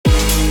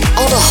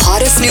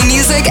new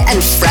music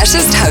and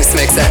freshest house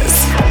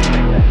mixes.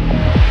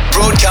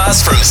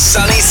 Broadcast from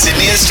sunny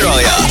Sydney,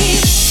 Australia.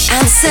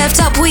 And served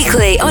up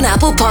weekly on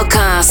Apple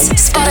Podcasts,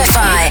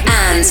 Spotify,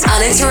 and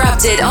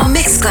uninterrupted on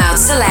Mixcloud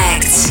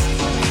Select.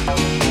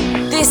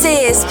 This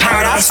is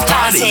Paradise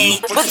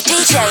Party with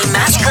DJ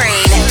Matt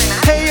Green.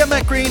 Hey, I'm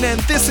Matt Green, and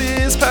this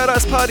is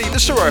Paradise Party, the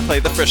show where I play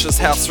the freshest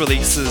house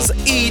releases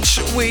each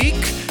week.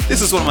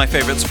 This is one of my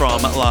favourites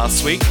from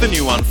last week, the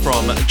new one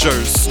from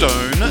Joe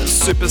Stone,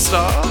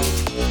 Superstar.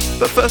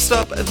 But first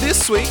up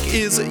this week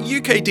is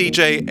UK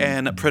DJ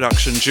and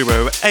production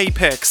duo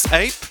Apex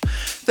Ape.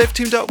 They've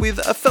teamed up with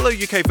a fellow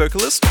UK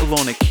vocalist,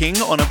 Lorna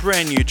King, on a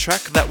brand new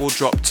track that will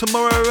drop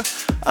tomorrow.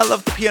 I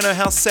love the piano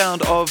house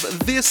sound of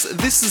this.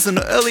 This is an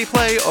early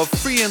play of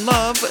Free in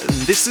Love, and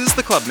this is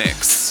the Club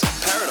Mix.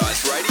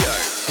 Paradise Radio.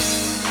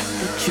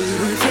 The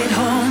truth, it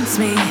haunts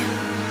me.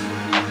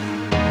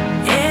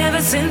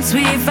 Ever since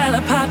we fell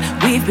apart,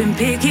 we've been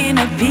picking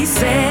up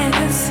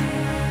pieces,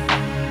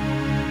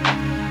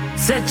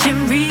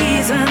 searching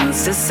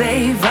reasons to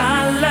save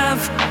our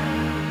love.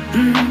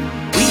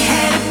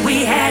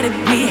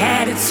 We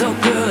had it so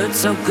good,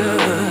 so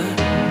good.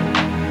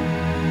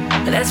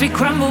 But as we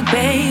crumble,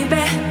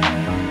 baby,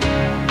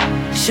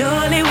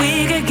 surely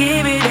we could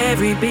give it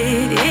every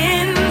bit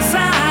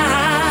inside.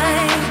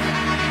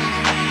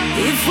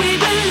 If we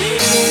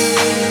believe,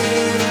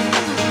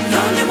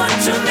 only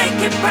want to make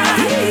it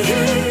right.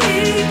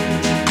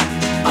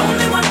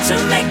 Only want to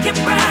make it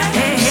right.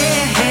 Hey,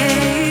 hey,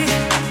 hey.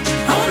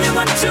 Only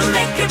want to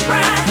make it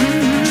right.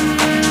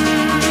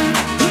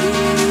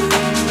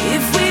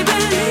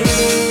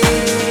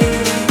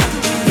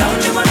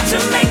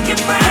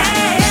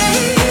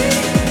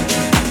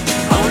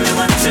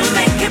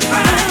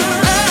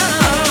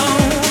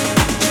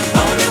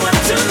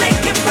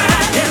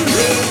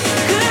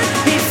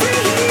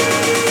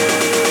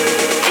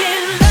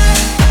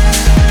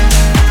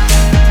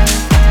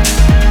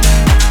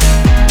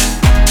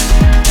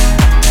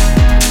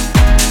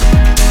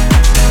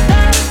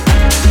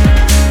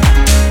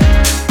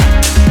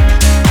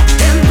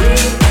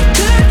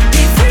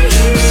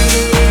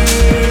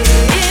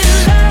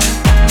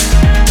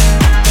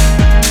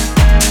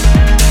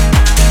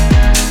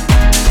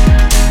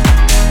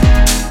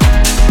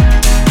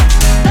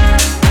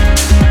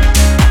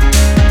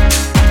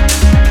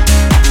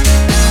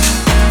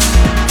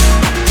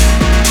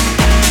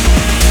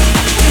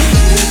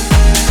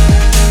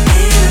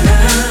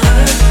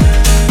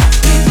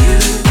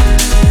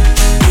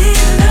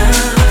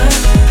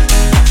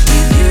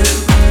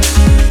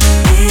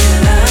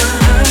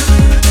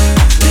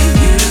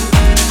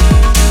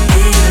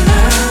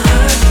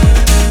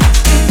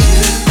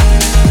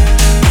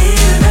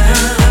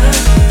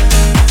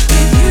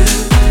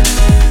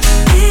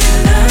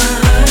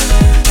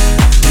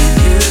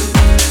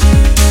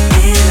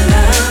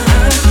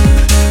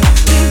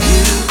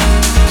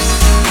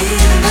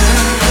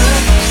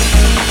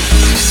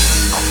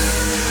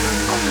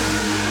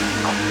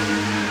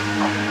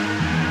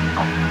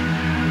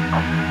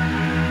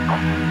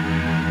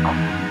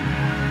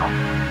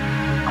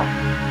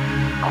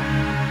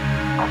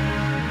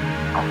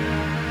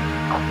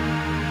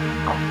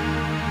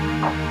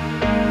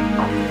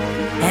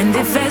 And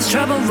if there's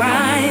trouble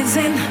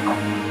rising,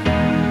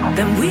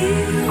 then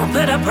we'll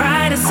put our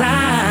pride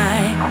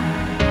aside.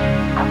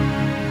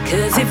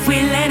 'Cause if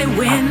we let it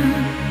win,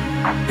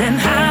 then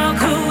how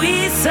could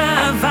we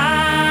survive?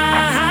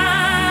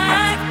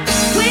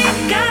 We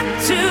got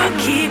to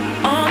keep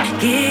on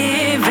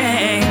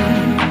giving.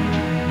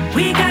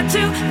 We got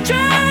to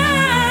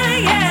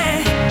try,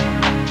 yeah.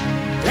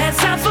 Let's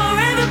start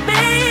forever,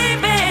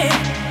 baby.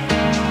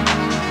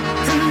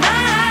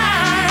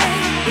 Tonight,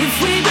 if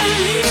we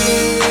believe,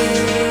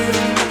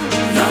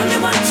 only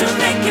want to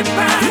make it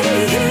right.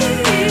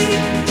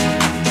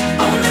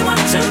 Only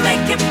want to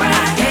make it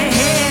right. Hey,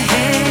 hey,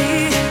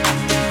 hey.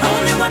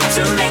 Only want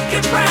to make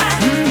it right.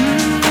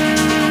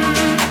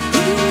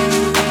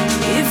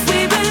 If we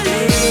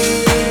believe,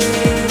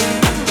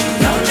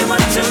 only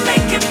want to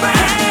make it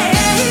right.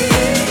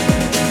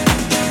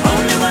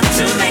 Only want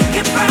to make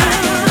it right.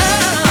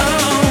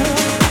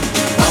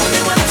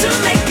 Only want to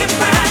make it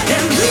right.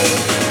 And we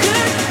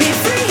could be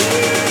free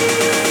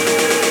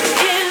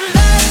in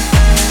love.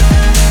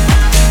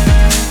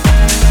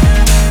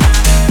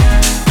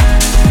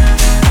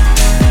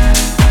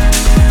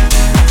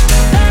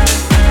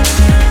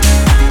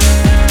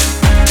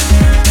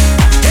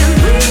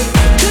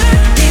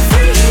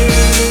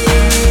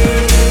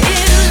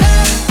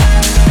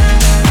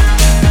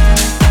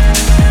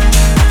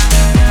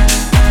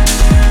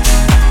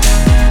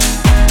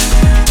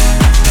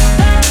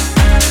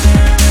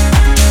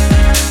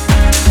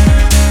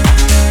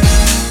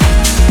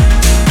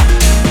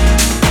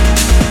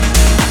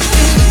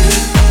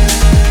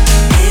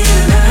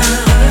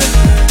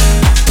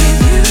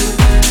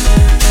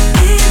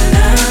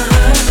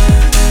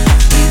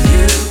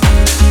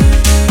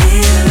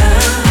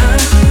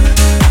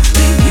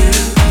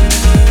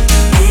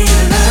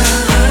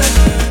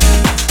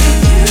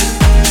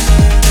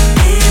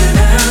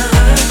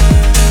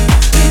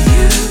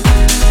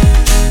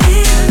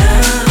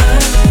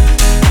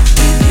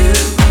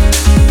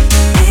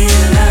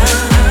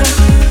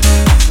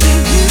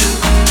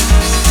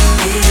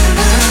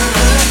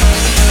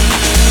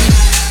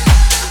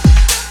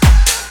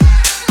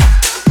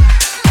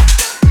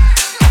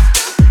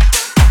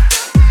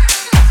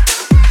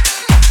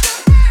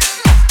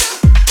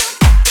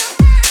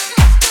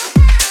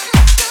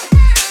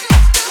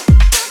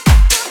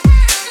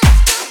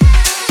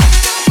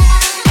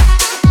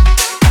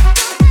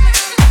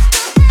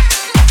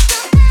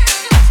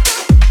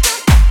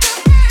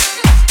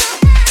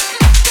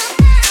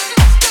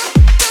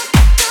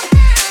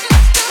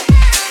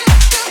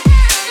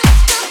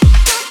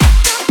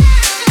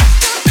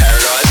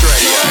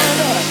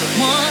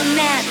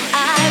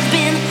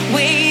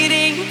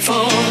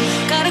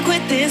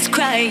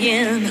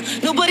 trying.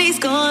 Nobody's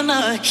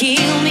gonna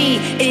heal me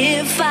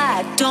if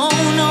I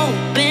don't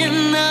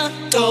open the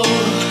door.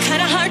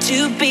 Kinda hard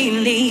to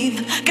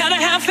believe. Gotta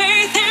have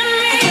faith in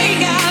me.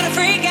 Freak out,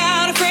 freak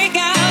out, freak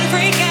out,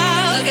 freak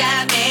out. Look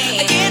at me.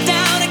 I get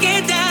down, I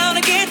get down,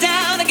 I get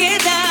down, I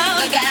get down.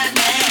 Look at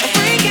me.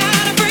 Freak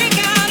out, freak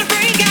out,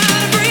 freak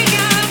out, freak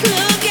out.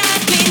 Look at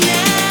me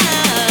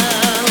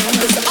now.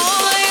 'Cause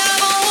all I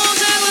ever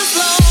wanted was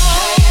love.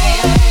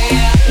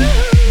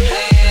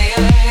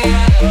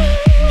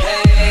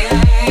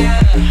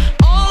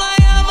 All I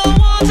ever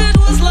wanted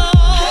was love.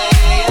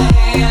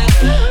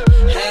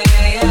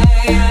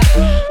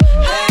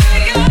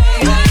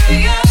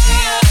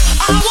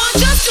 I want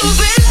just to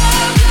be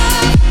loved.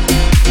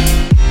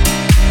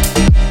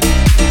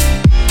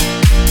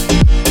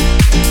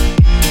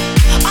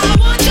 I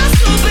want just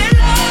to be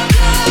loved.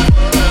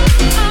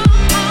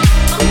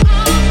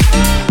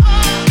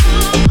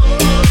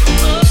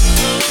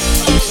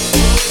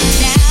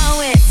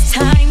 Now it's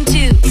time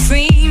to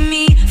free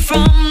me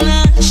from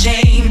the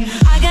shame.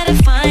 I gotta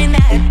find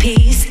that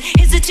peace.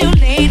 Is it too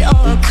late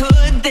or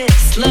could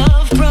this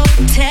love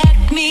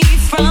protect me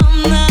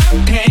from the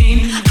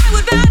pain? I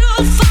would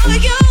battle for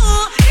you,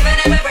 even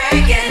if I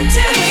break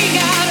into. Freak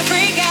out,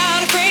 freak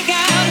out, freak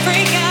out,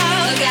 freak out.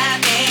 Look at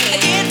me. I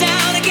get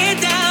down, I get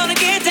down, I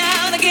get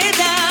down, I get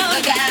down.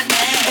 Look at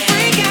me.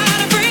 Freak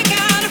out, freak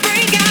out,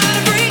 freak out,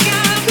 freak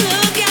out.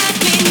 Look at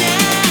me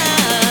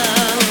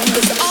now.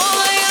 'Cause all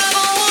I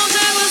ever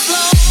wanted was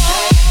love.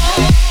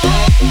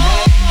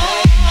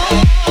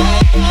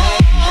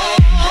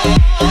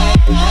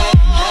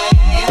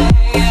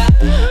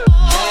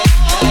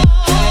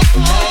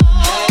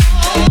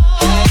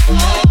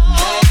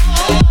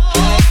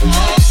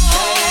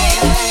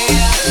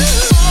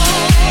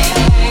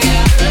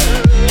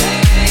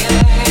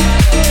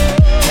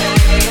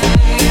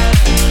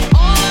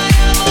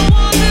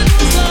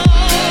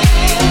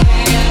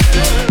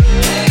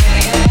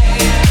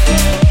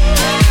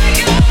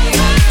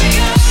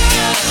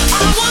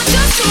 I want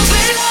just to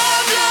be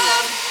loved,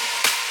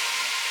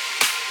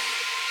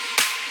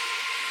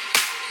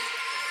 loved.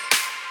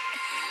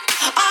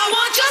 I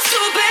want just to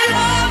be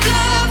loved,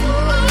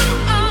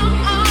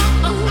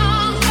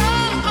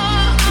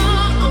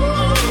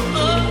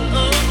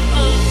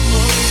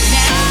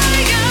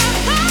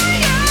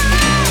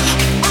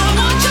 I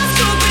want just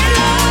to be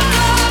loved.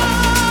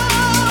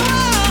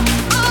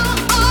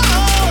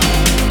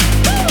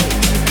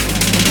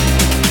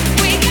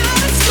 We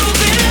got to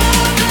be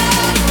loved,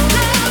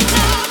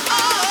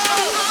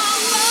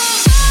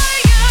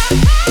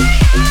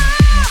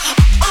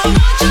 I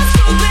want just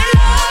to be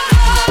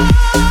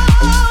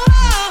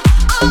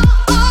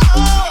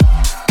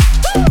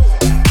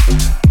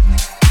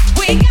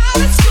we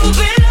got to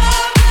be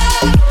loved.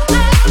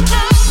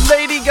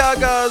 Lady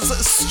Gaga's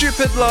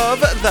Stupid Love,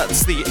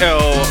 that's the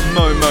El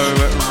Momo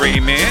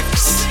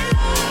remix.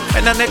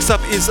 And now next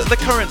up is the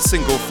current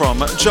single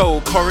from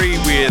Joel Corry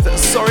with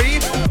Sorry,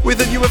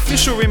 with a new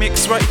official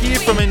remix right here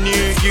from a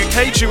new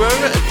UK duo.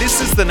 This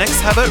is the Next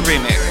Habit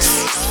remix.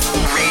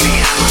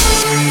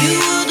 You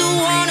were the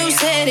one who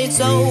said it's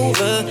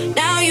over.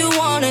 Now you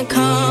wanna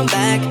come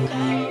back.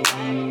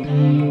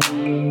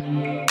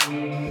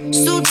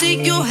 So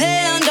take your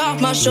hand off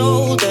my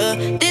shoulder.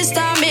 This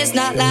time it's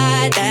not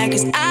like that.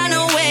 'Cause I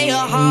know where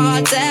your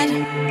heart's at.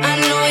 I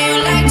know you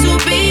like to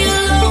be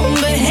alone,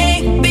 but hey,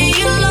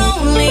 being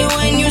lonely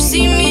when you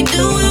see me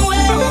doing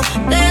well,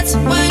 that's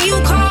when you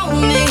call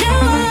me.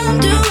 Now I'm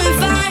doing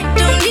fine,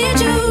 don't need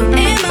you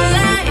in my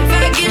life.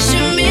 I guess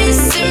you're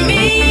missing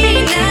me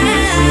now.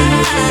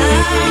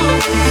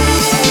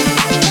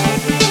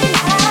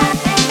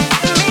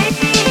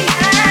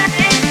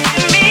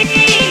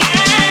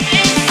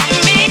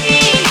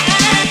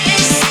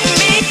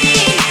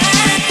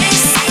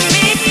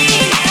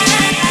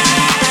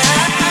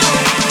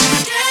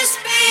 Just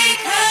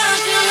because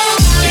you're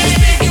lonely.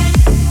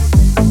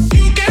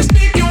 You can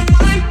speak your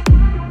mind.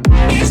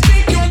 You can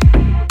speak your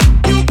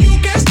mind. You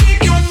can speak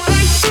your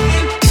mind.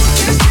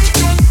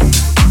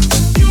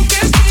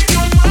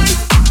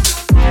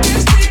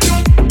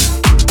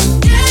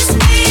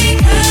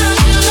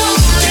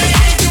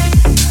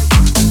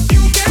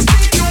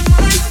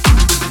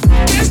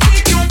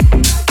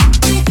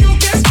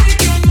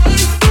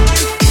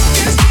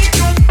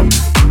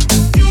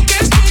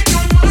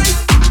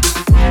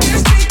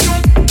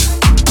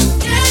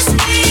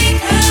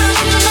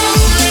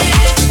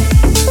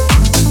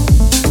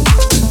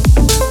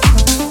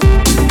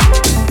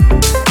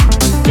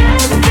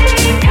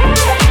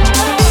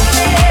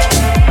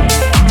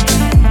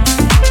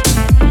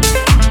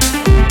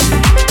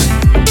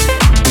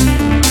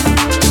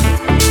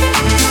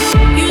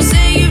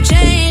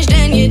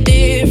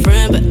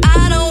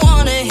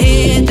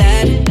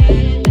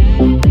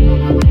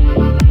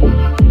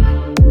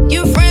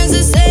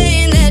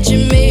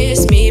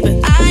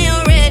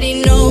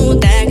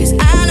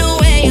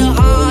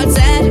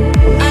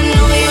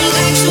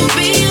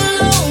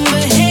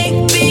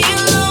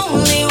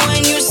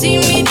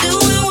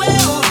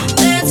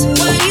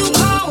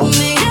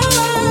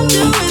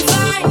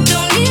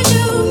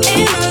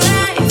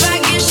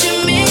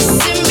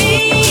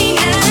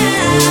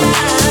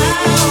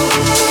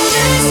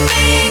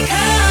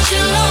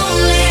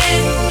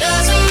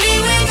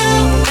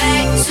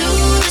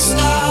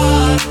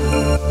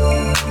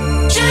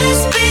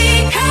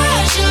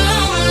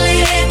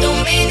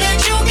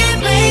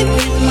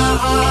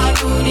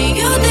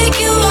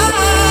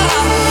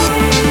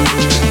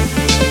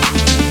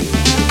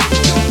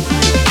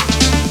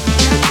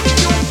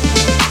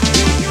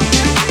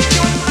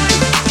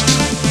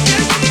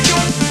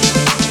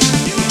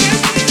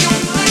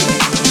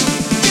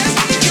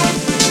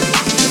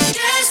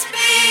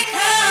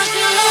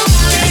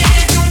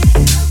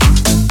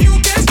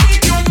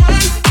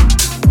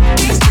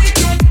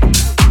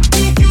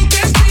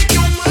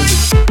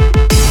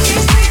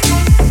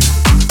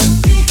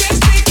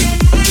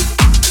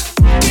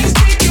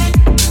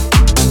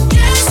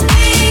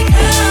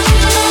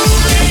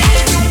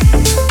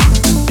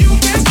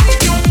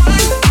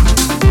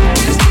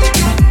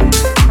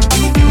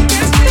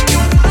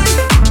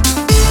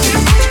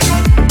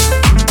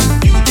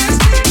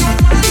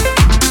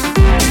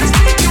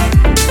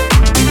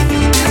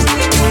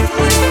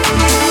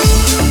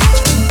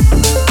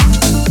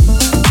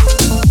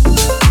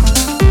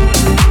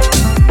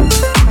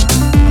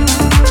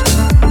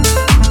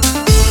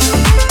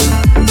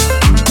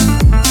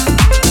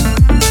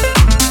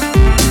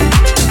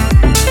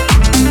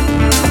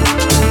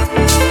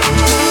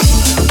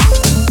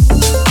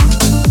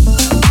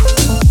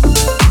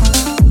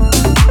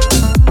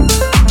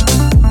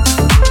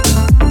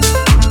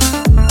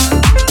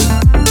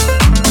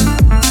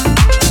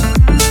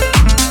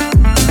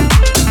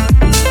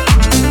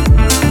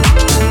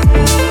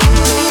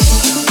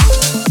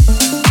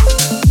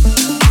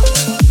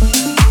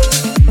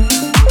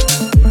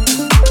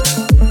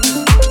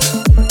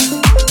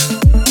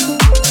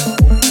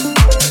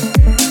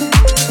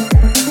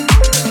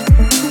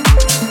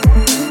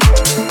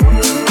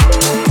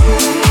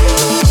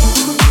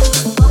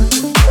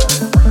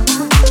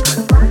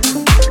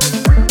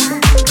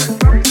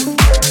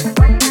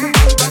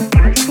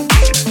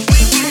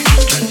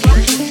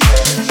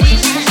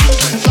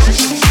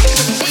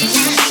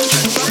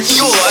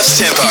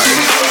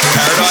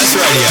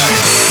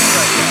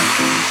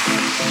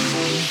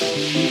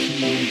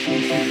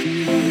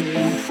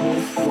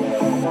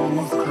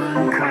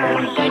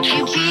 But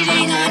you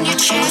beating on your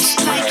chest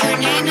like your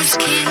name is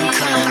King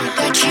Kong.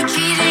 But you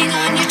beating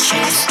on your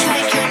chest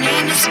like your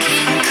name is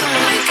King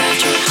Kong. I got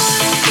your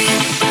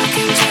heartbeat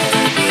rocking to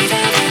the beat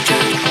of the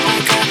drum.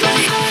 I got my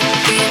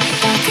heartbeat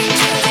rocking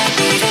to the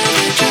beat of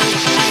the drum.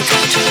 I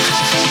got your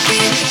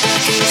heartbeat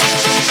rocking to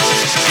the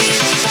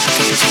heartbeat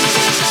rocking to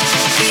the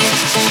heartbeat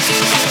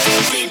rocking.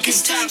 I think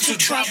it's time to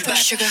drop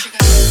that sugar.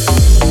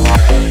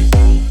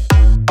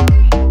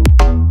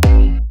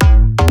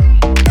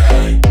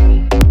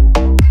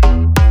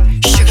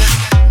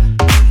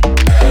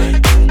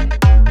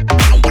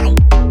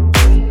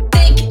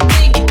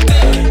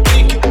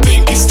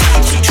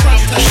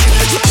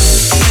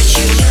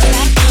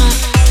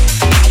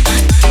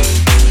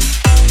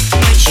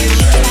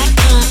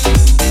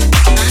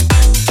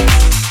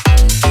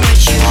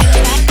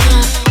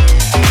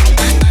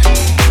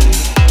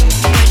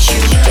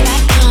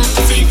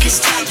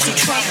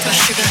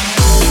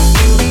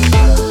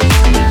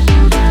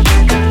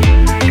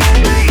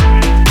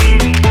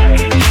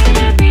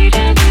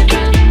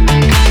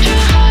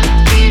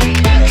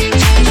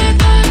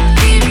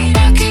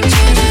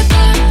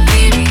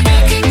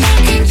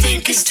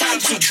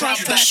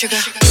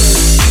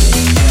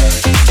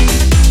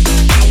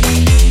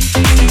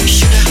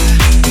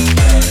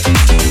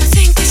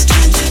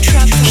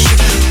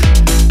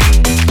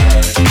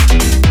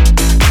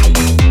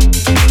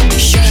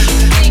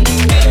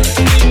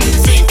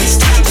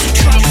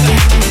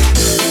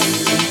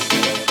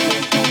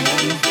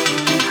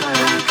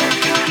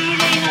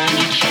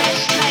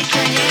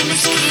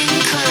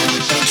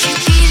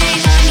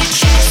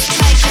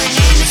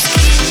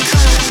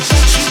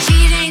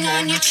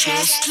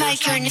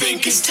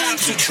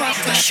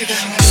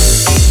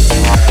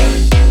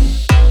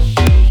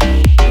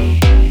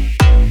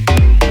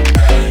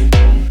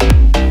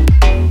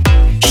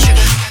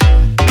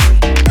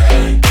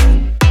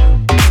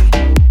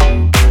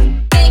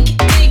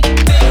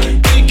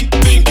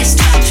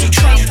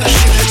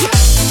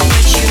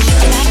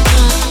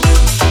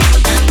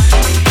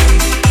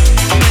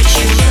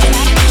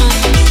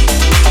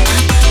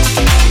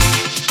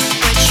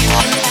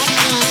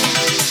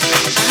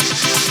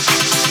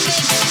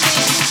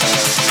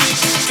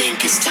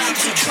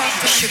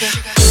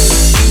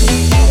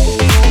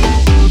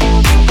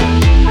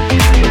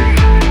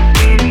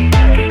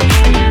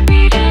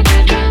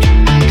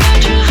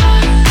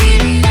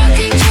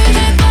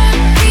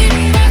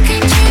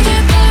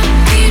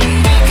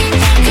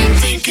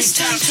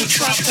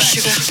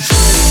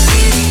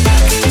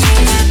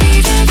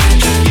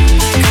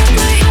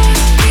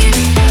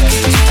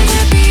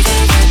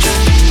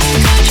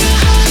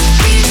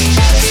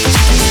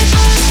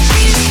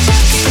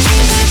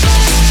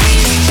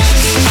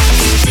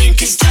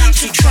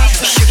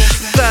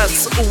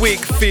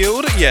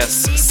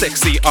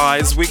 Sexy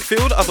Eyes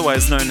Wigfield,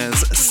 otherwise known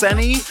as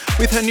Sani,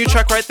 with her new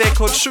track right there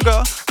called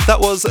Sugar. That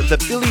was the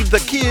Billy the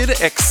Kid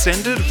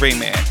extended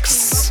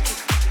remix.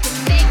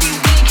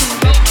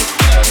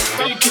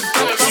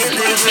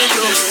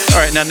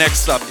 Alright, now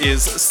next up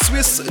is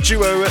Swiss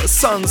duo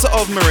Sons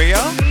of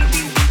Maria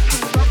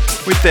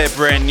with their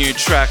brand new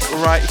track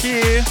right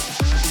here.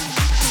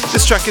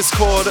 This track is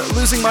called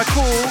Losing My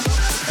Cool,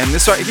 and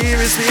this right here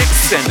is the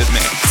extended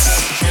mix.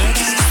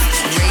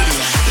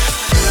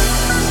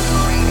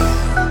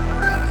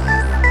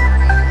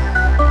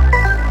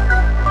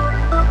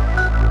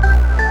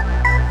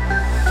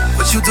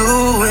 What you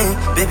doing?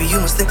 Baby, you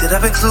must think that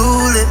I've been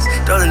clueless.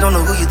 Darling, don't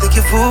know who you think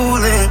you're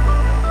fooling.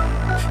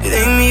 It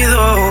ain't me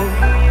though.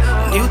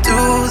 When you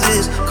do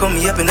this, call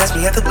me up and ask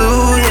me at the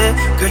blue, yeah.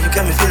 Girl, you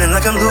got me feeling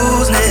like I'm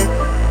losing it.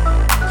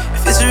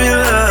 If it's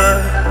real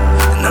love,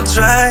 then I'll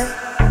try.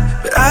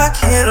 But I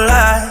can't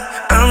lie,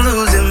 I'm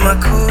losing my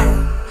cool.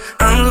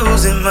 I'm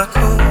losing my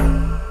cool.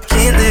 I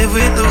can't live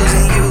with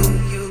losing you.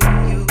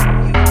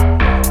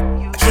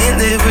 I can't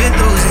live with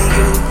losing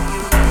you.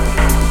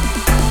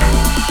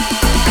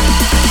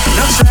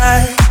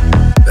 Try,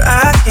 but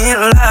I can't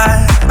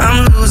lie.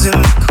 I'm losing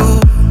my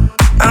cool.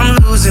 I'm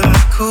losing my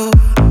cool.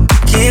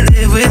 Can't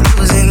live with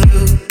losing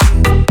you.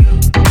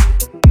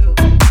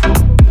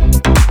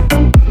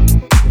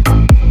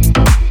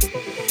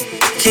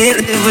 Can't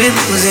live with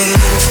losing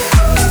you.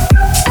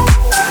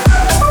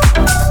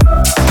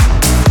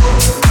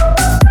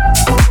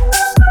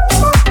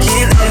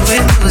 Can't live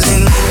with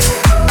losing you.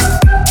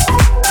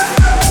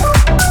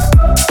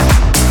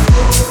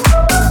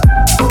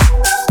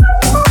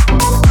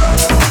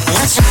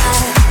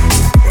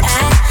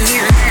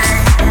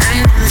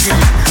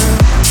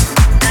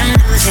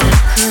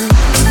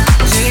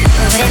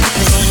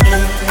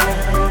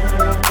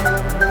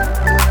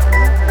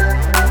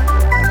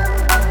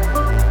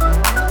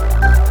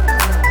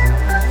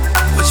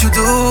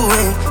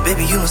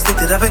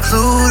 I've been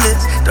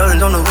clueless. Darling,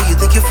 don't know who you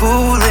think you're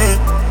fooling.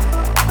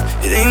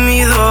 It ain't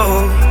me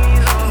though.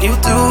 When you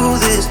do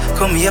this,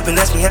 call me up and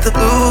ask me at the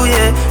blue,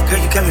 yeah. Girl,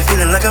 you got me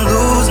feeling like I'm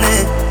losing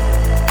it.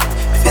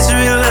 If it's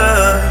real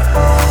love,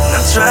 then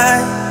I'll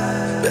try.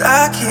 But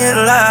I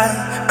can't lie,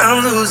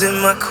 I'm losing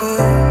my cool.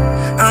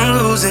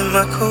 I'm losing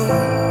my cool.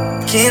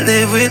 Can't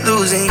live with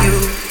losing you.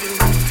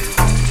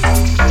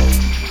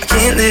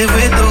 Can't live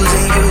with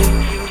losing you.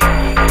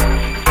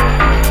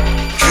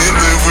 Can't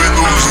live with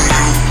losing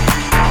you.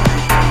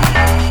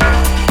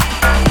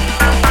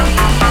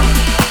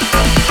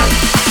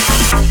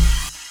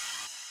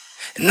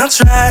 And I'll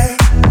try,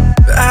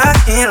 but I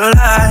can't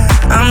lie.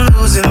 I'm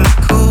losing my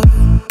cool.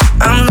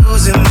 I'm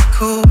losing my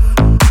cool.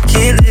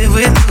 Can't live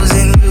with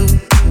losing you.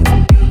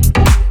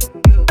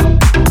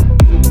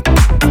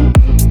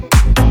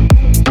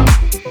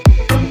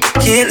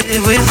 Can't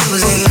live with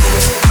losing you.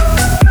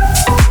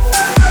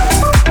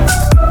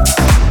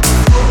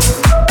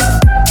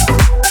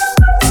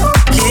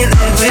 Can't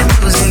live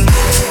with losing you.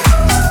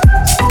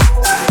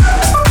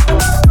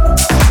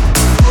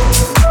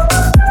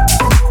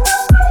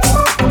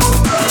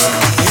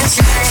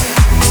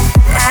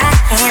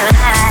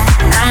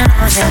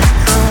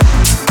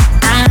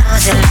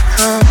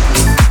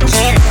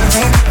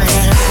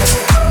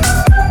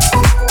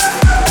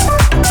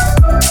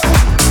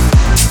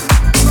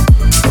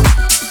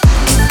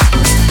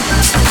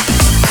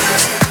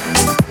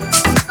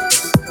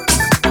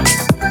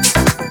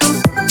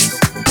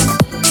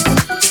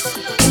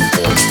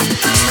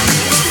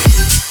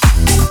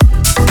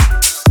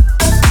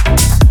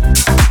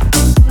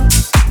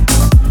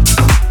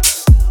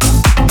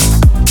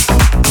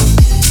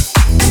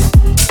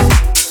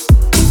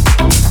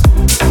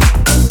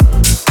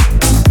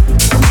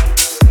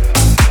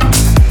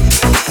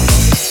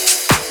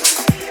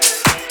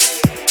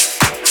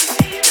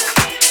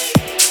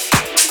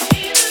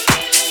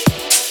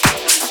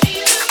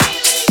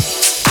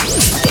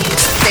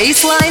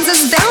 Baselines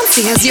as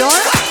bouncy as your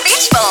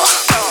beach ball.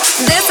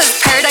 This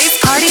is Paradise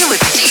Party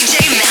with DJ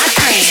Matt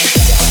Green.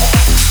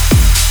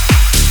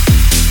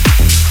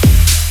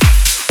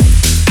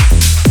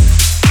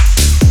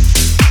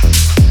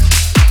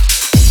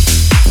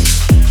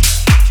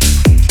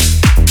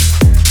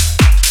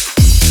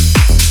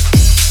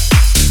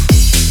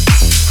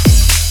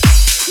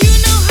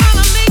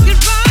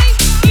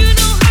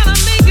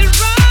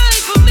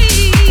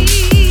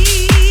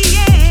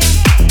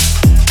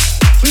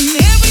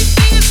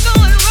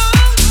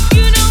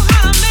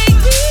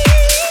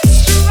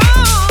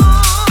 Strong.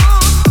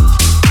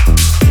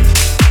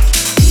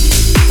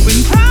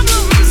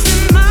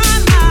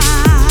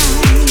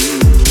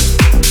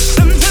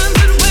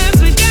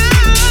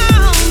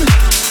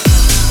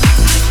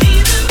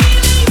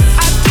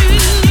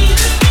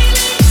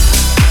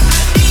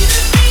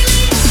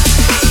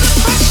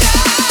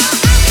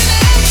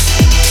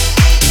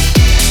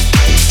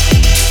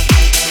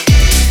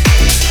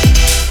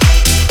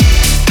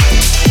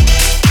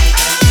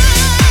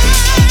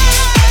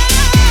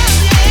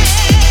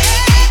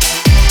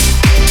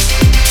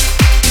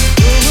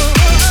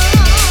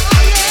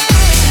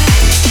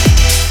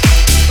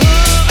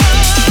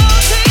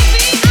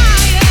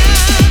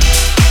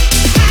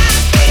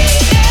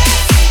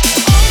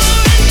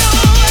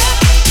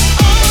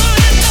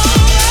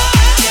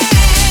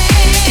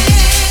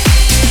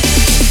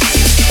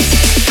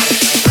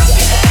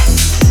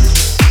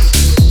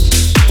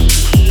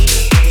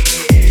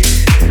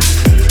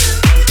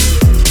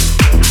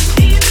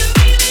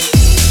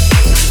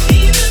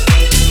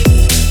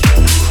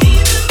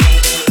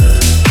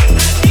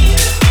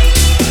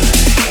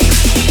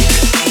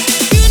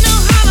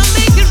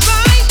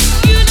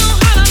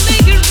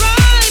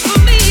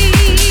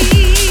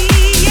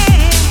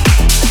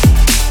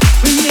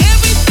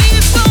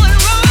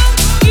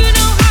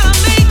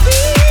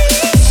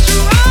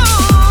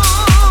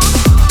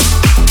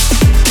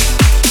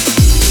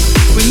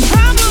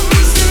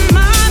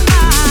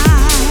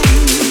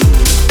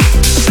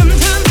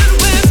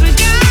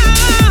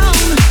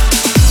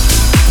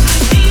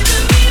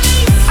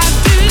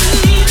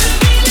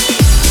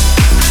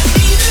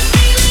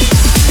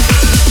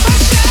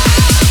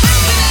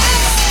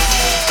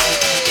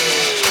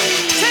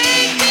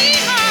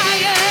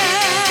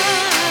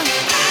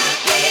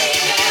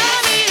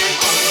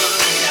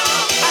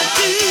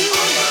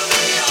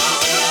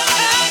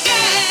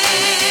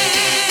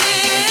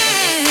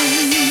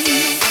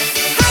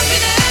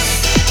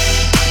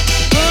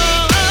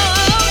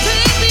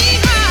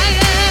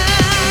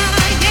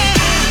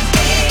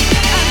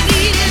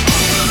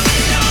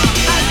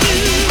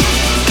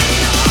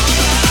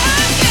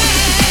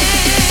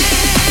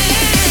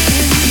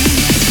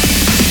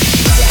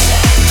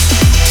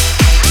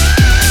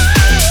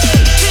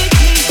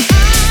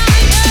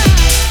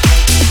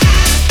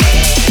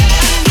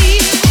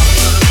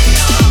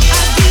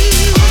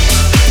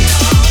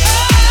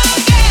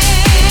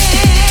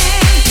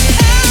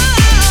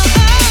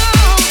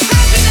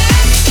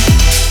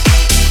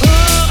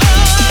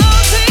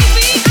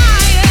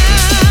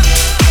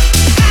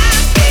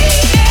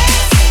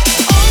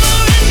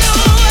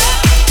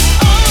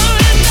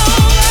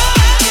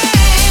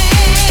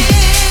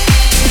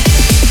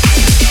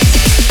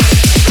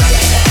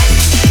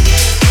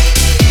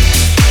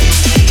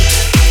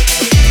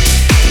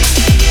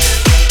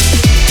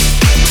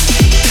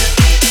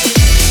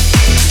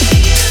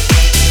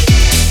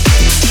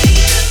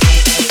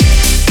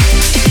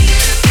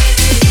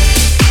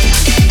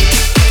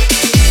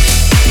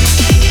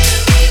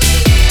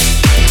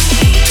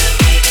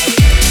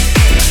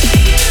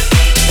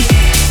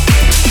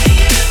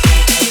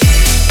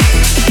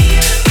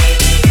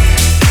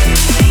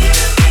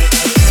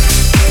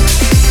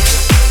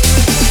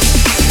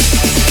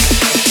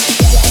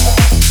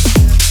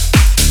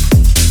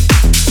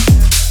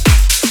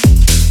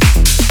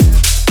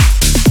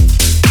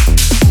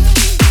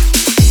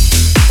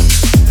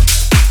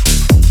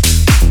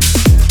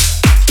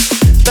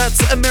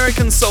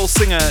 soul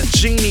singer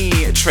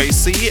Jeannie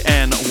Tracy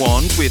and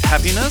Wand with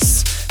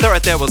Happiness. That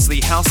right there was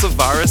the House of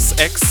Virus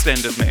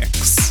extended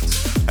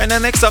mix. And now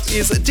next up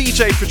is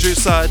DJ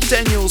producer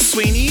Daniel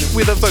Sweeney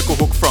with a vocal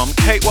hook from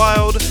Kate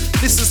Wild.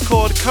 This is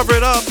called Cover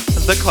It Up,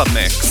 the club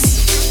mix.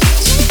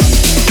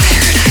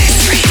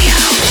 Paradise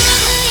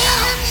Radio.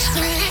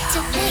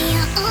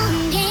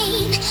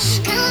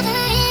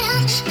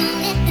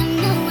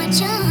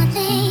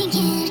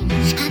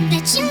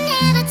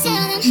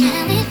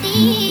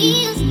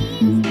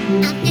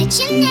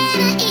 You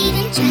never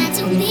even tried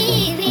to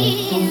be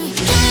real.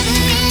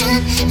 Cover it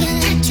up, you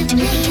like to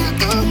play your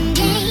own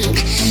game.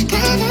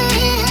 Cover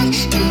it up,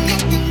 don't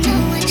let them know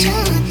what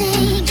you're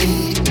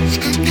thinking.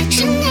 I bet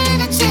you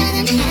never tell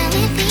them how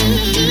it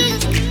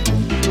feels.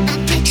 I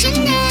bet you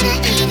never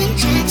even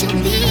tried to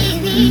be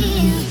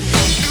real.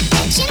 I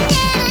bet you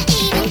never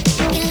even,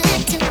 you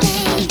like to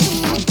play it.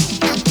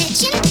 I bet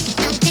you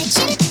like to play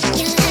it. I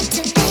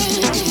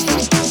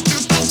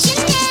bet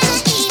you never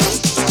even,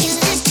 you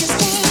like to play it. You like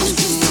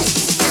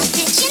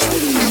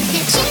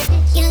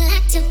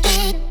to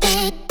play,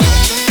 play,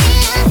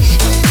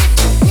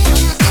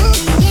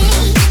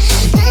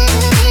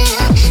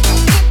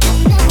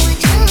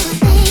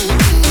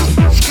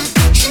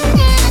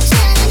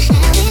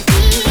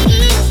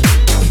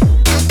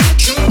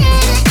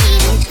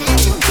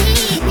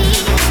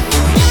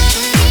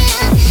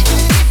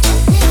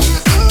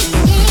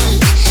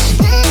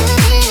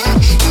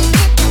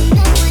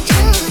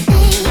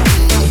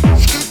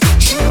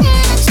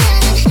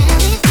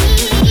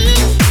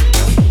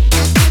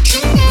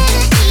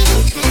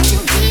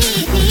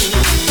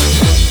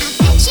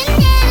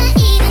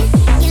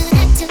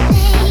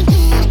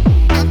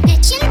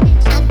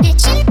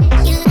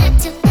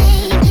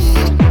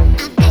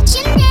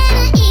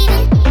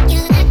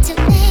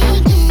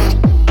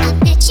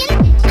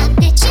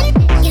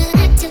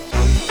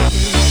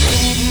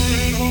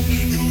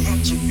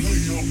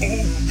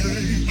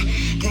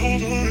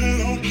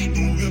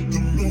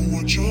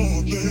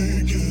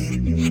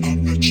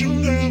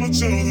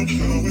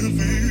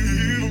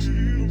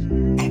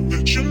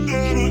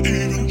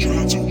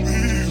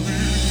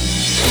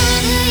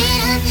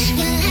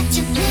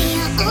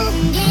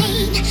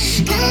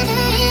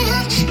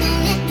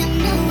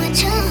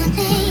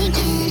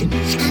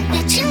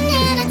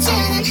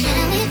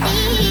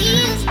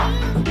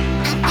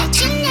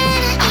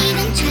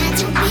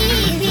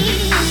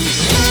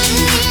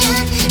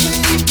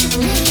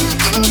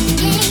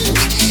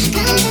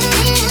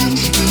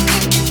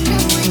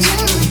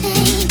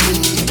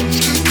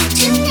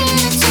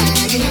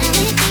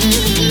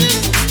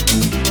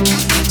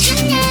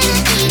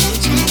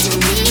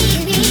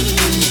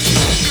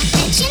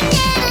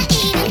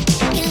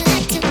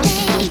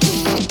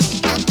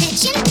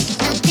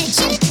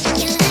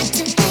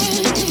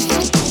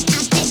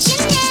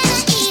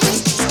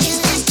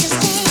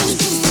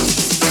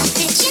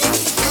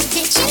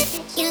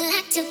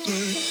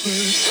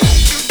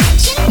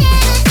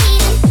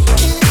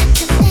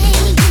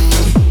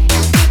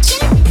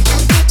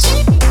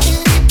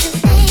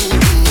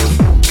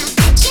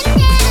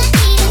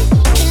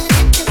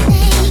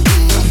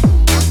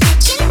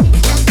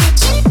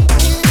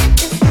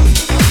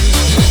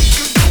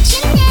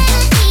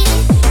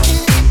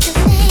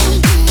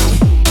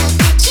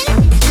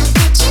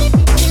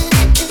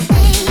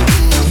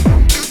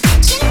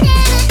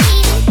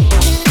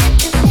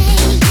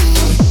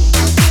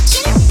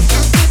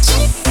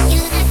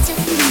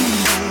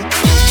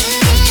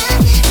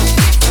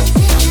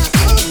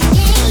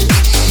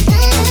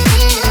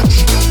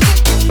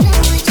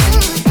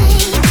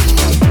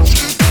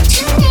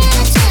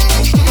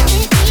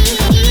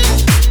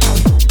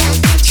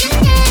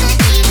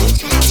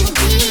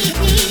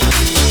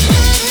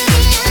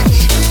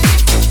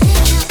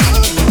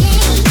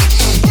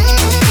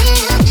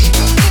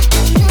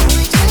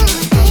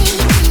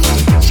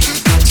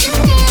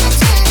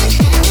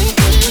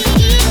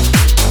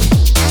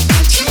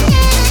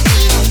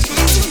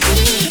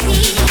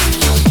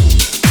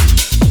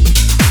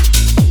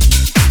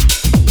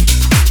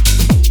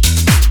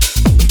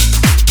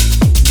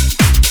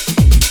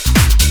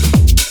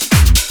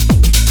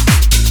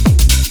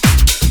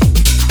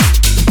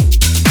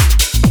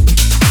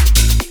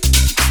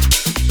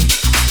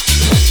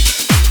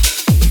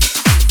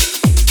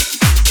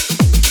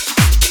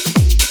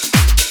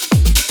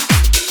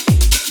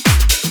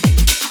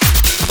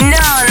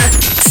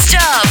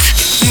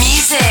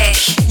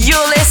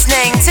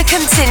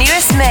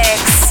 Continuous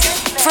Mix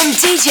from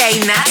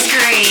DJ Matt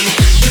Green.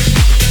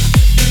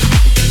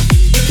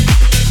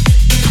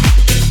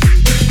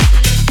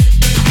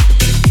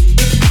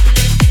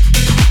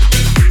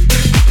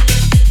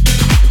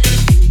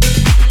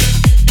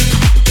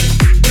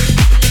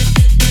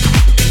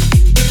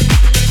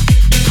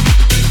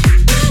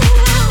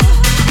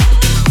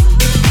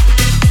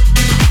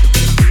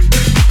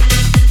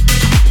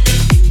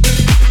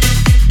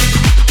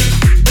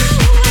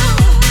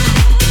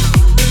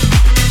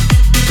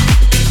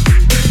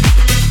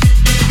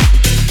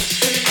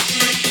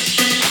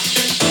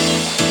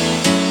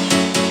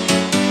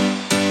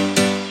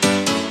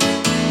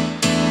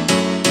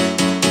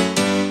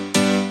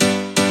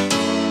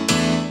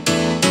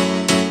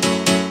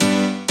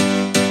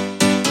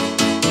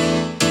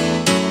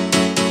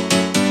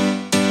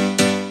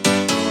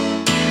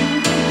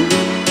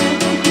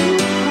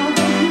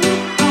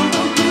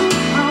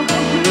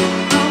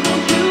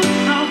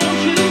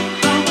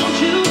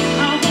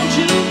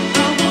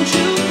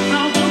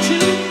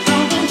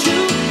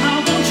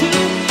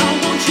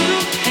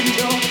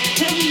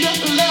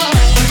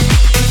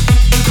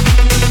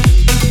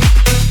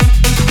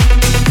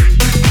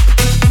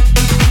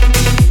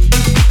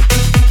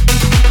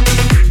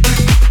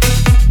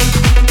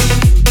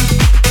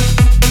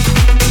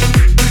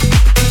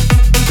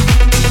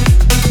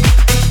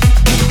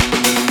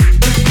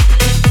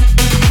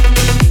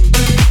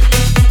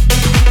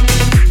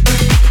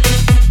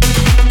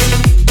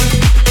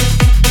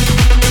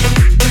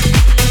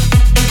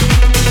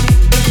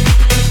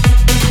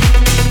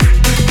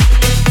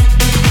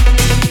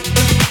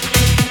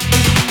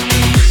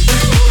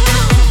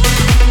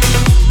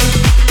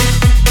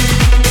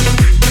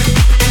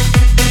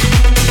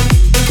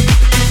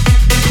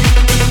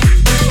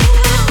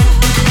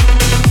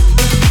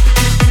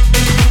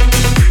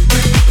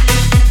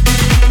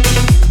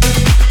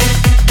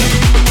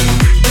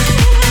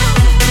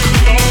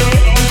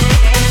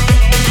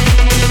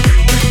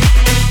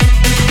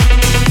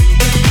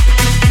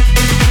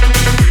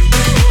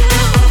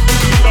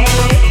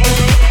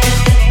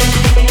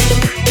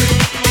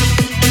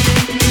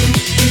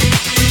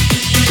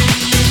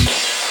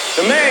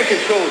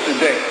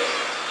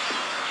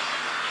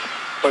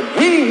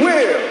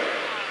 will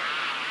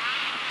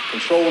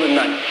control the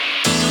night.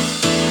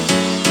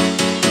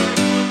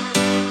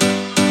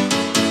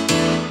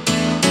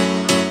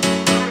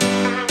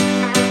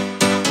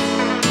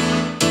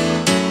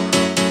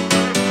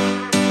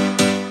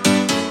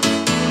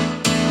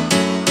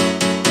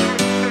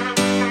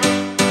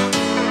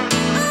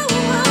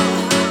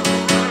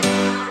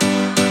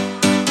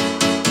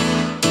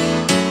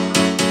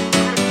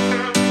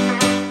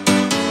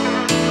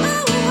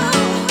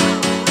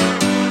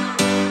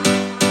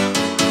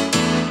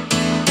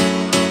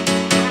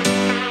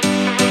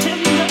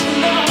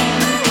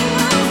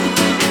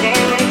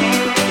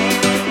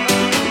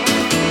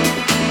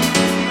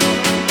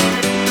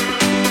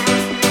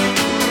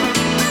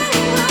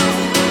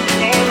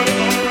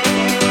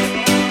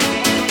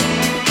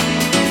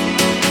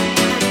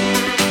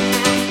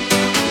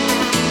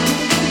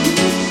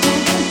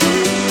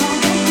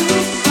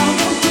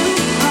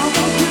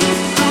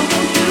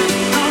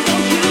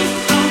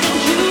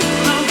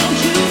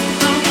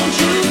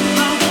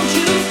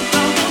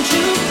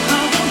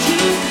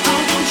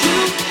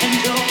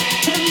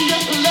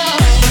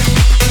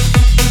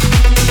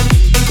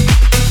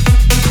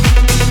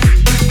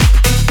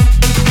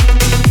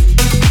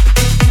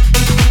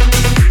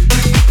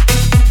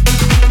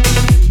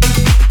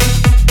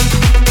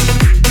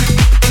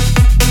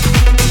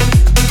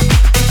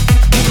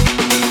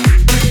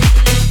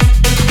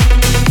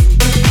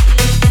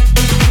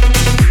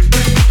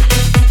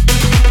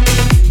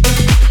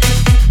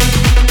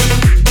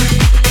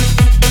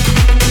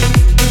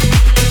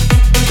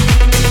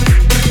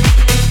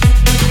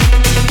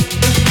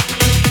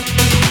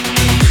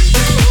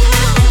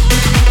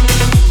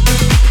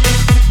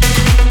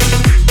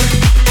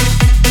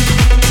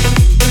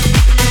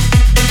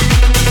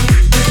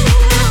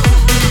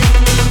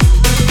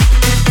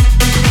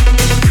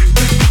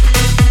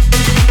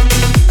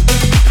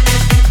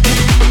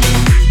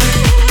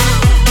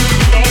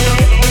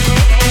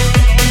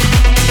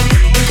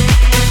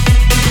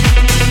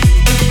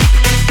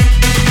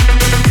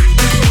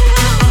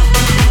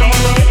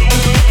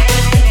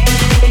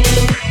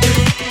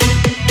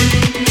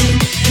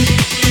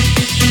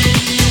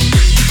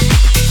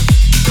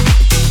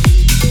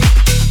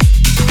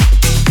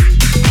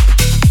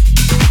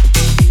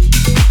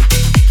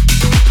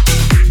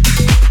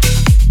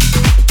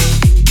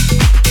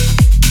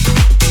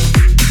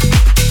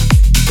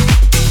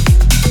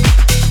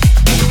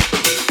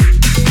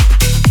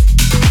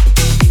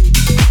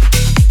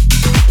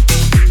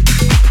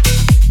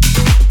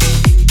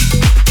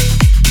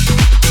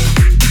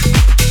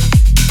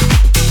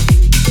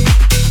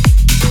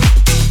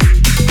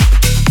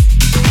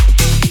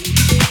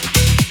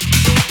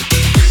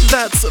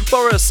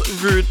 Boris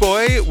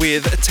Rudeboy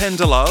with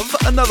Tender Love,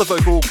 another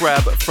vocal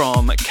grab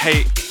from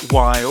Kate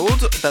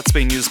Wild that's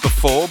been used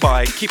before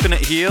by Keeping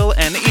It Heel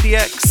and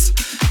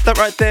EDX. That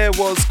right there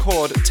was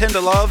called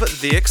Tender Love,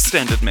 the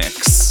extended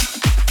mix.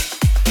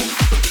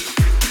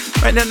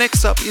 Right now,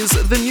 next up is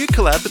the new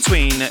collab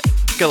between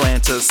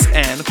Galantis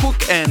and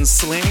Hook and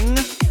Sling.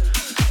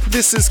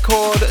 This is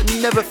called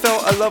Never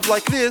Felt a Love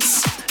Like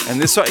This,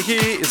 and this right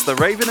here is the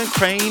Raven and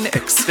Crane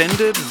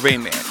extended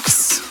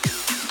remix.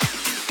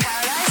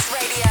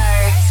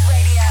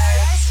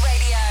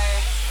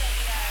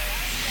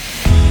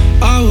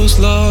 I was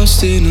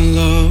lost in a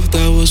love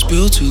that was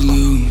built to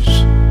lose.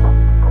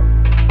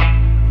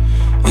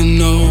 And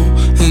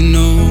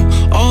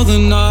no, all the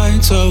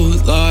nights I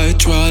would lie,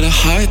 try to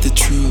hide the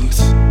truth.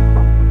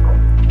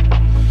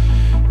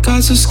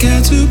 Got so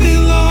scared to be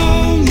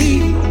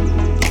lonely,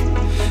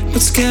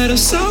 but scared of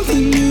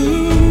something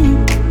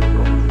new.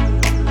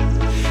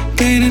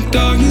 Painted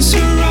darkness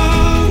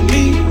around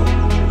me,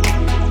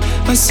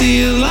 I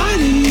see a light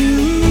in you.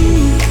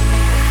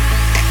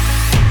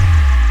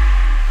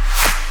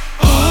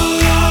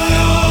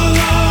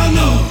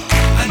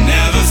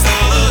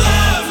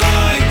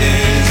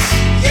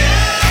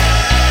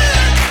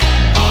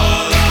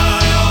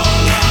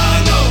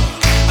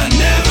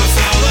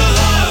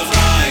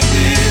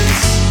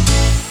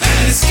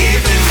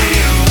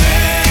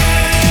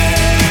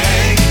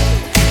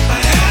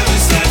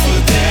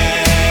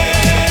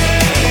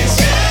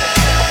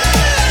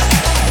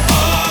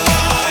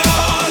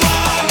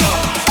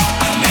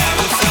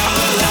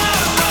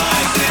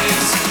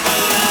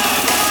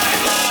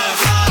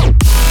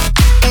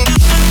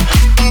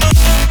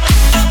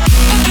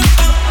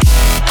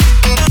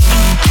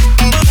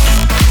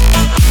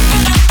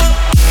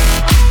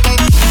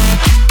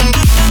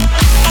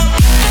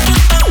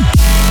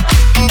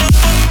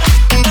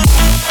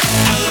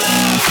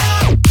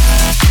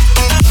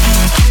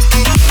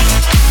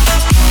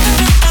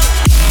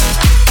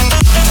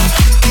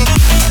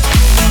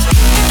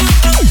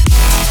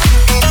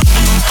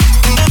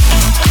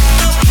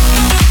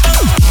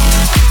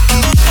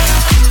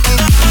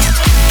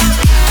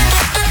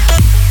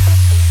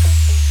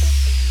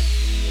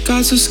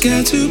 So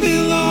scared to be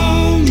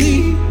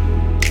lonely,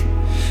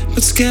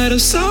 but scared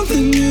of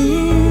something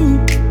new.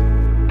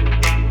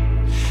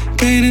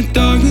 Painted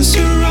darkness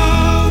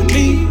around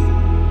me,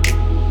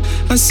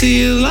 I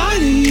see a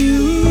light in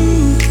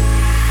you.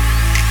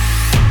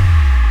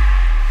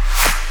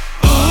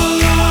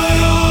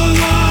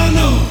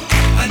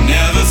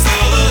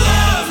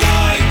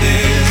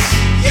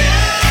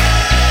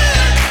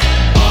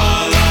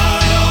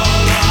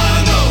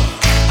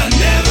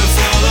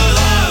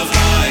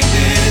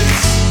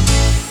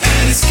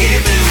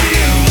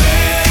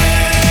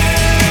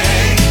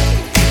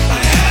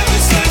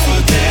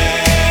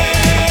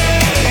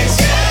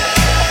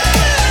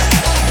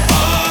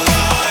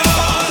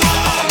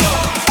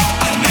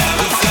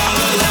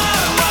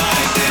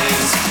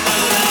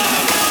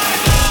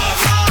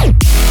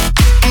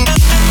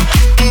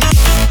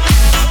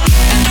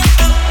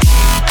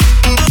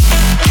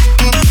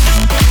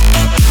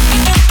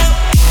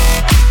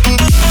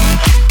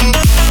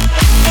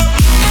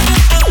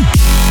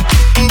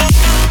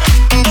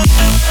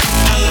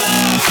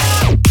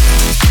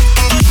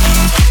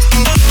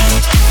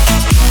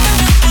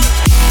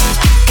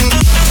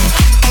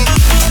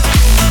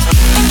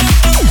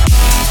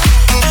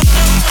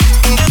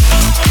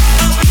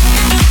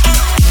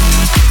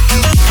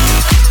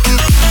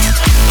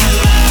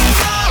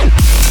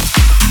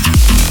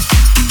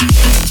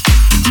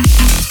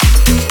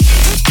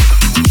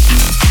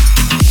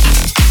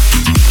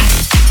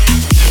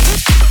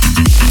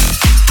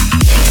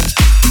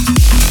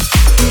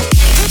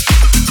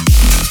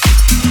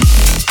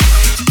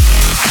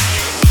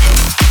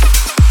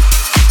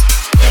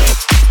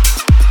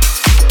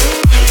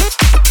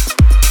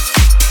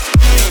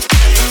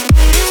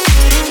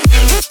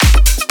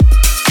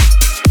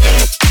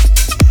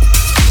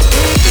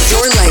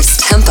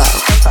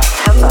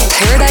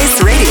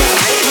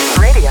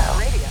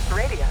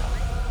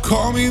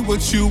 Call me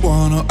what you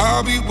wanna,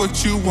 I'll be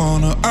what you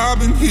wanna. I've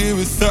been here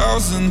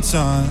 1,000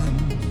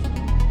 times.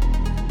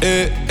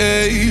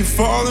 Hey,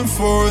 falling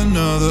for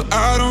another,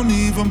 I don't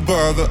even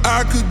bother.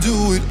 I could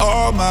do it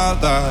all my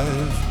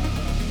life.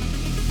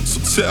 So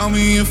tell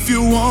me if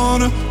you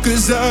wanna,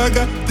 cause I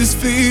got this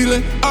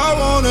feeling. I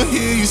wanna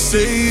hear you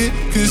say it,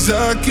 cause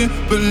I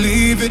can't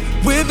believe it.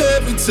 With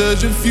every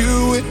touch of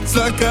you, it's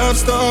like I've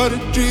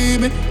started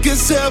dreaming.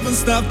 Guess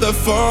heaven's not that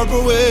far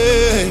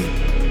away.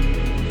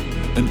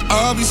 And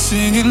I'll be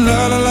singing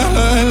la la la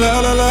la la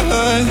la la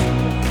la.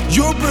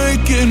 You're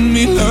breaking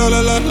me, la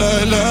la la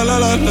la la la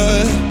la la.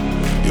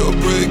 You're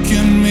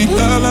breaking me,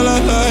 la la la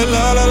la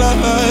la la la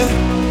la.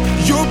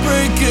 You're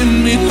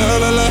breaking me, la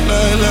la la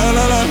la la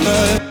la la la.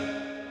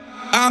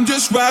 I'm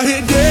just right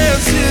here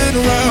dancing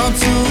around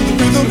to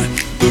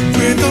the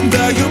rhythm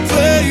that you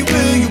play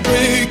when you're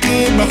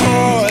breaking my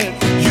heart.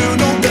 You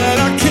know that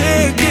I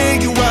can't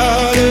get you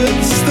out of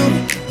the system.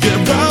 Yeah,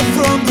 right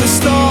from the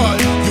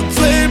start, you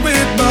play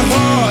with my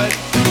heart.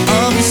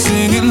 I'll be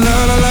singing la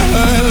la la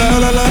la la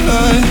la la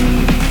la.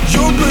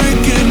 You're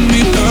breaking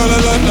me, la la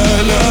la la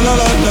la la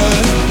la la.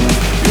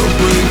 You're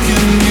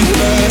breaking me,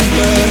 la la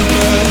la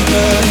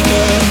la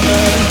la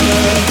la la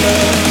la.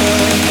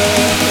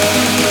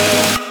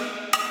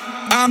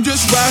 I'm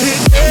just right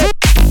here.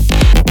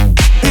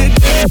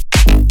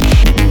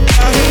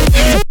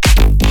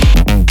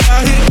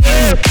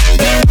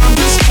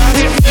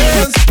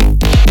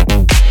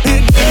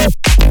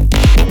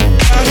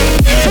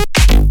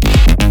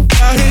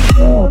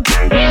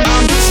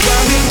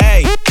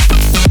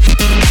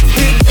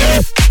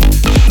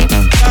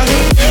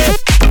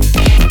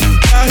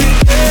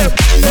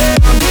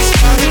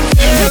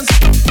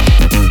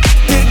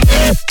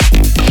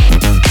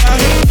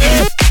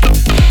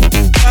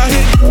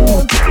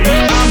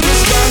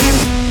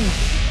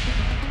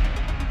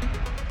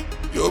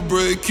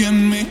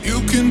 Breaking me,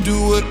 you can do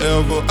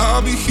whatever.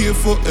 I'll be here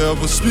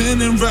forever,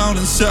 spinning round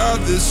inside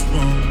this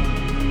room.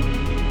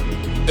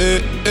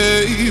 Hey,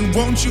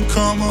 won't you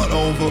come on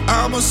over?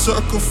 I'm a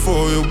sucker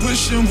for you,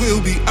 wishing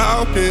we'll be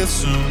out here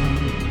soon.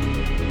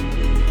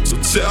 So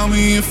tell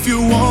me if you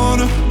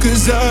wanna,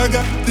 cause I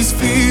got this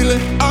feeling.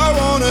 I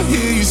wanna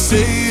hear you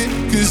say it,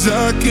 cause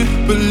I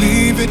can't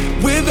believe it.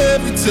 With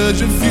every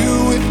touch of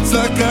you, it's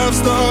like I've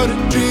started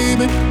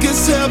dreaming.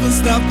 Guess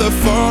heaven's not that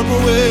far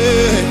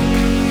away.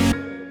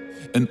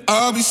 And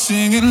I'll be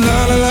singing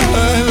la la la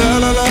la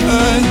la la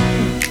la.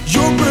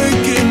 You're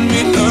breaking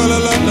me, la la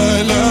la la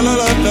la la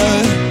la la.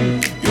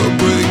 You're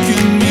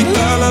breaking me,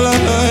 la la la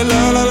la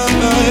la la la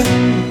la.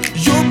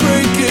 You're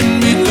breaking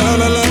me, la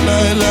la la la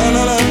la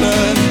la la la.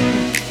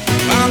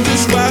 I'm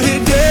just right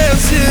here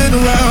dancing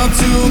around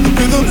to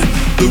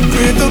the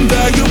rhythm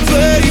that you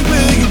play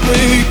when you're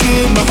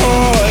breaking my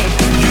heart.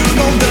 You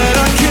know that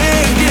I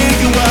can't get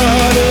you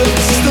out of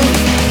the system.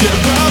 Yeah,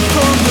 right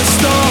from the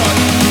start,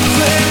 you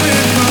play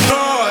with my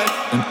heart,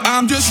 and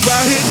I'm just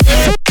right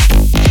here.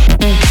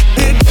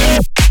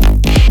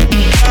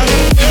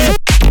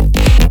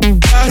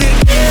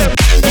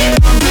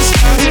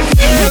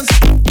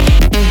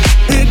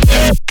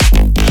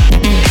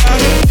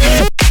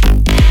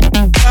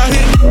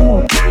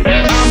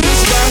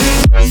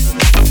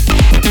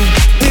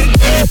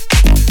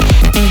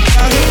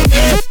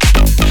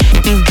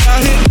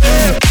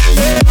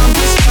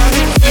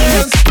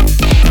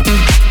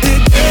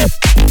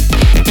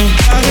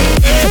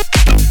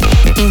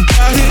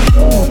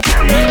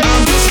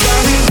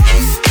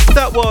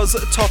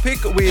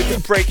 Topic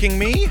with Breaking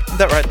Me.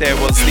 That right there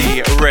was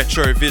the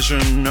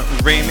Retrovision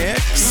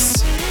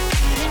remix.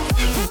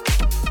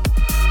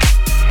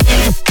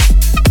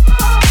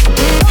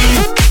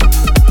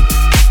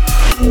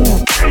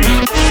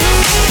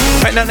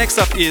 Right, now next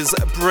up is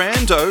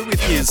Brando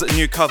with his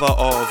new cover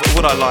of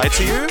Would I Lie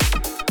to You?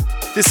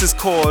 This is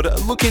called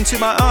Look Into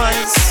My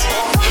Eyes.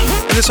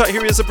 And this right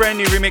here is a brand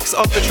new remix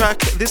of the track.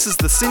 This is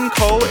the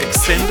Sinkhole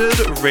Extended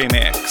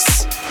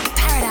Remix.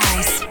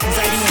 Paradise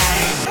Radio.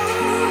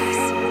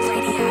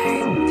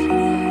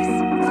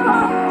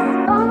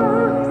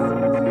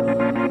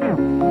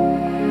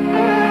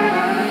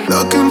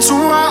 Look into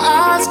my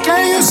eyes,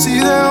 can you see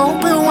they're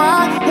open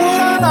wide?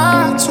 Would I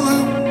lie to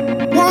you?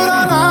 Would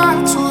I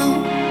lie to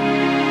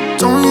you?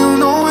 Don't you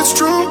know it's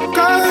true?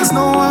 Cause there's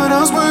no one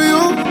else but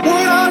you.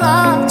 Would I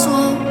lie to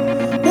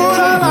you? Would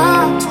I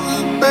lie to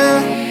you,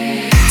 babe?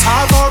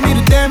 Time for me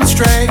to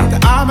demonstrate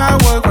that I'm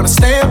at work when I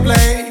stay up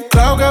late.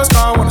 Club girls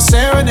call when I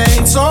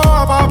serenade. So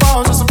I pop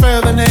out just to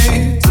fill the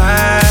need.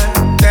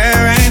 Plan,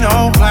 there ain't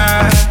no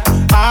plan.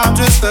 I'm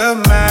just a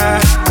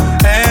man,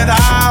 and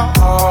I'll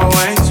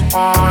always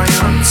want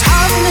you. It's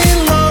hard for me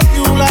to love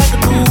you like I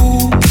do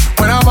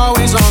when I'm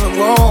always on the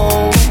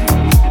road.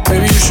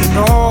 Baby, you should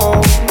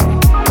know.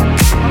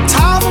 It's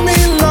hard for me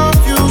to love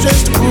you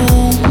just to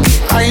prove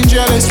I ain't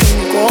jealous when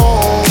you go.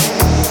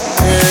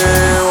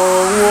 Yeah, oh,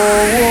 oh,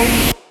 oh.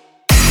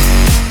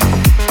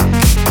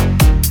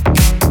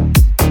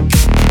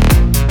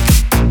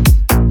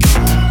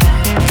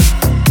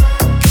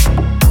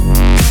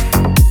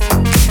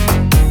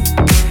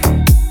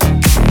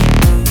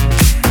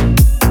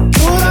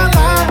 Would I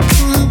lie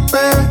to you?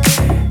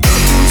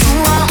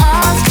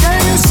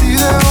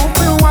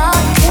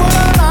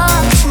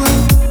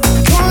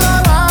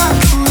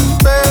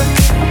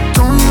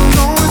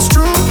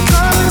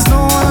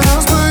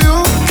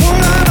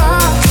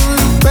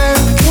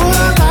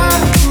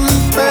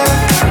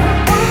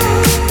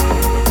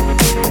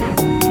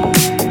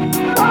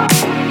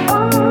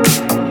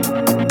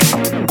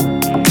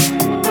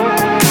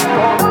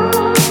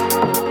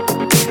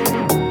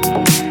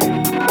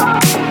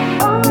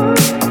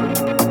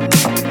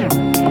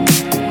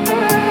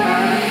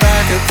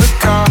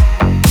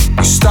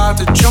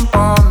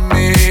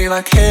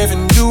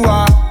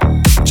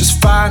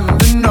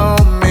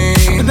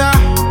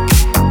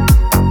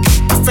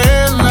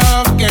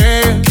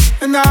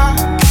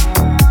 now.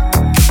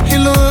 You're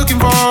looking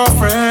for a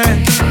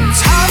friend.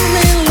 It's hard for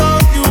me to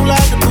love you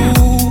like I do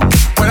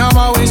when I'm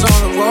always on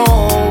the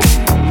road.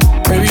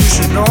 Maybe you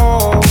should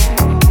know.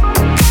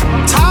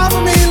 It's hard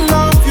for me to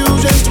love you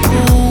just to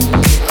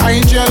prove I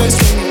ain't jealous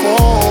when you go.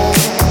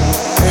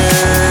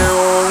 Yeah,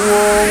 oh,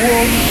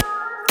 oh, oh.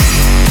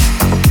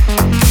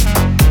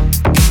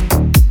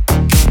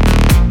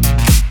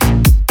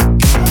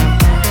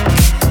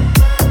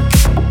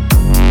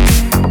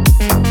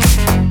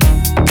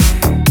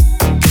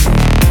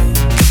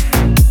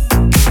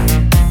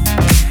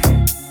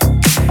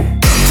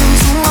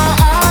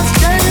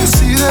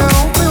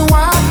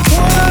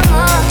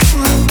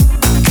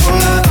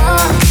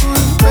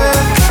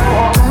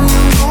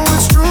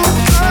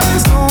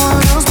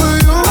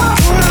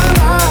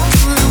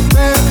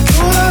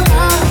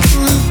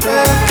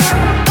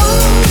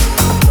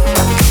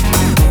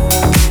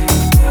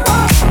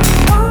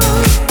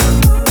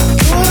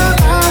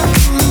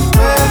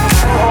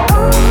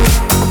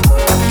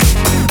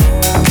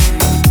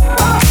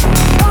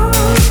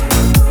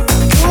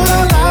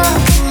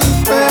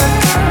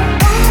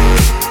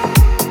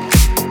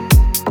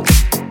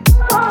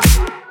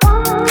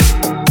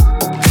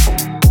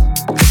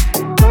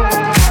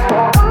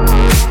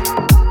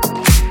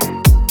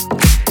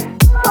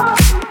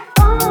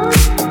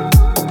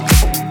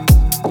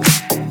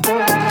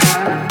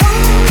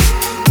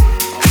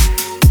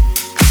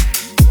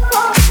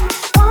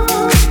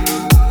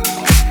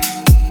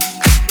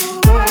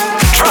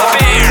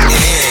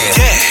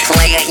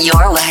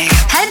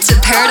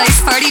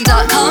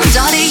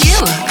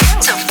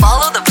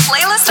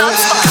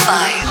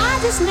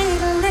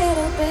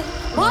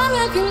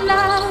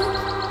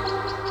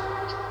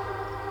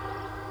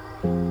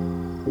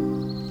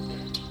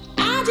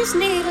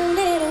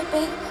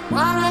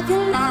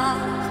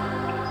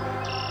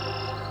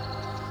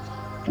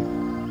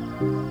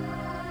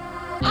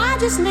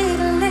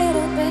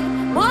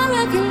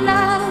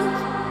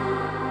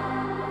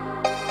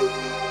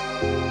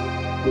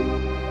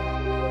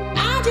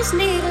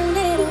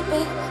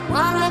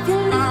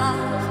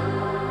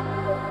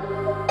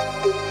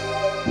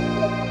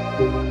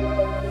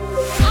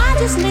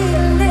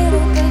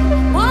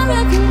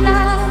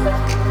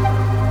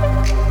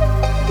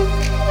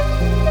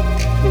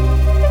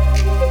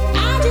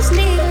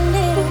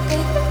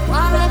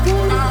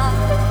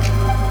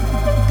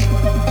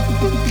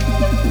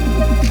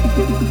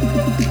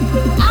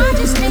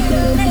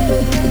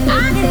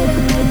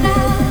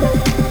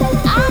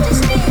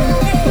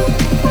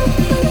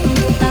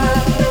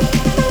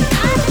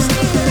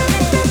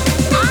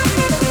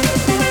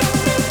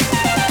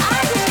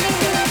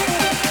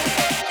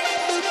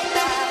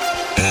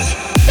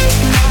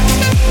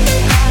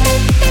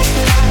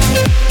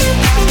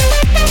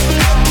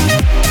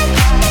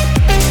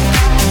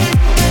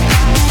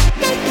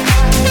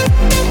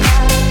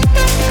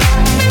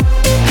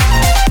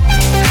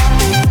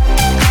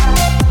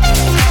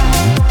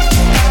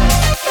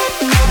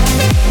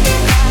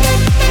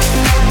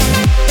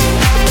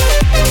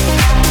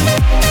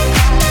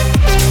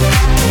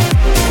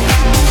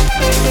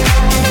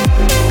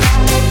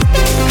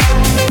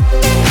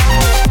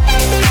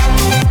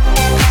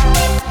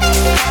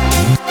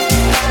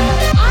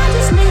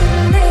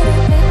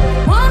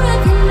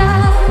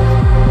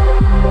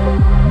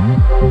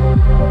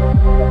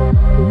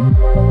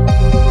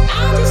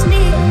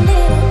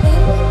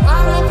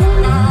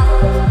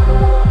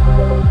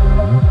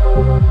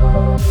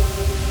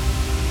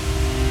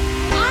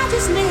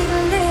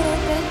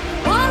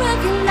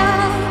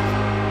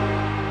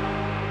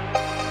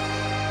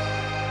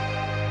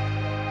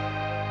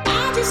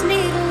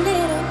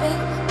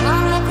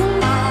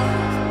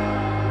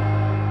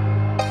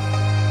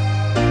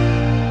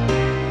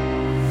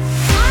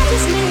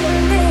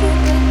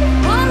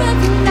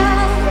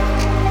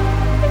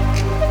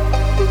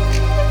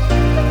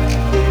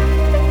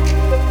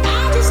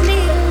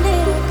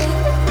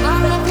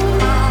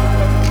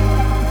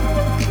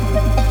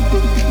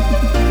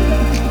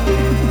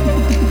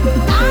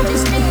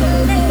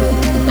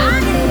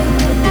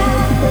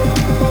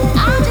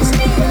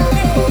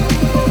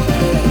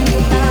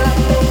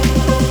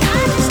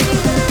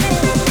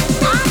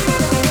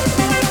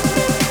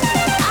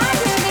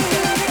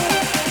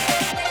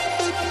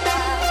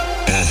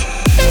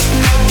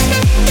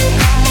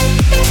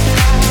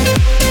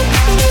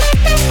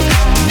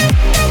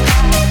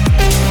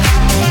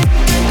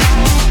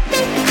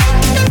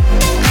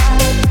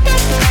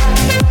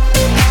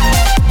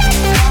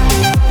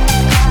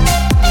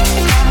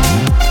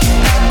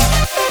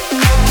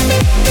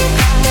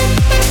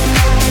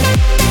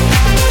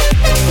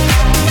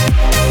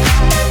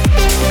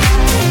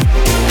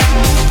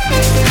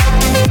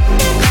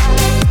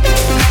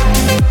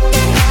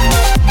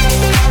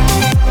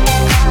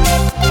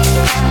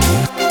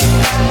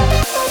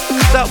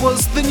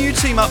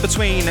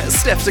 Between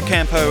Steph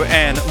DeCampo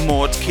and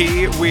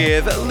Mordkey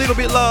with Little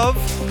Bit Love.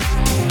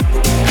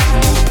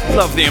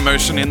 Love the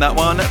emotion in that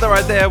one.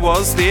 Right there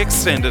was the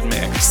extended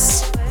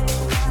mix.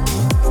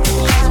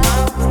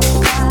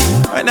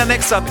 Right, now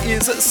next up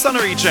is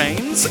Sunnery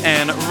James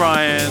and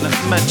Ryan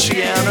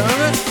Maciano,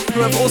 who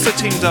have also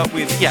teamed up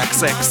with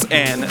Yaxx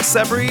and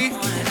Sabri.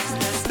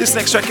 This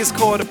next track is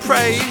called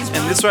Pray,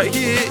 and this right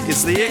here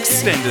is the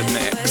extended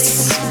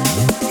mix.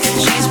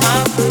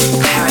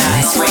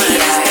 Paradise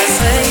Radio.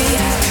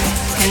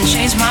 Can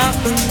change my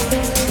way.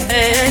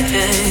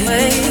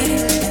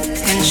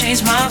 Can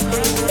change my.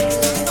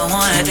 The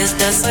one that is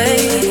that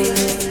way.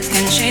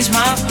 Can change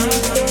my way.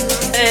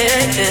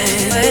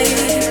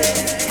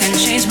 Can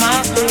change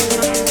my.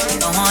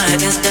 The one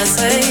that is that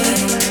way.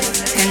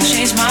 Can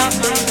change my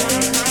way.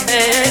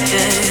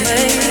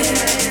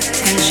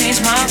 Can change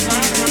my.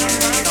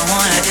 The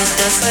one that is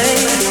that way.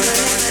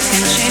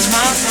 Can change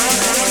my way.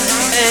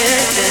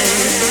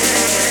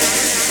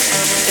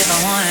 If I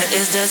want it,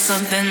 is there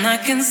something I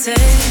can say?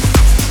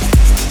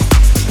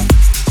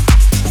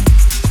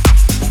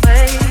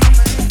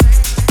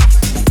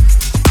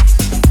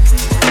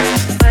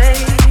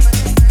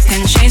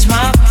 Can change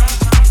my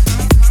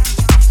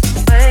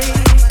way.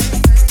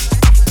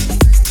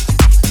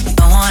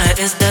 I want it,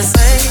 is there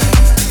say?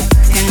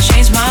 Can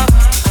change my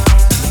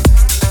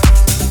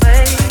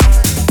way.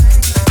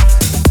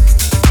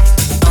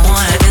 I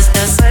want it, is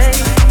there say?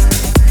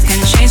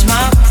 Can change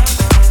my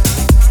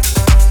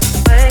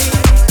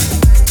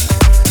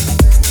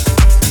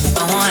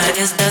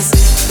is this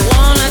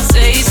wanna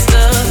taste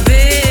a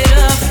bit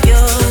of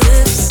your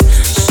lips?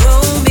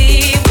 Show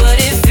me what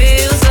it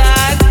feels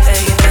like,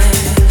 baby.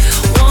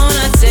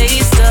 Wanna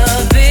taste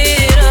a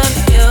bit of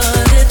your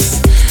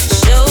lips?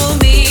 Show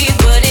me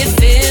what it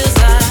feels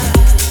like.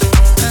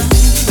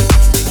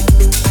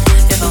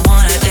 If I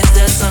want it, is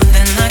there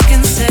something I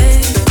can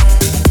say?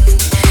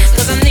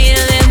 'Cause I need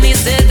to let me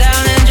sit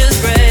down and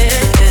just pray.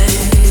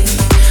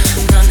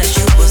 None that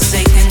you will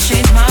say can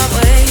change my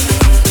way.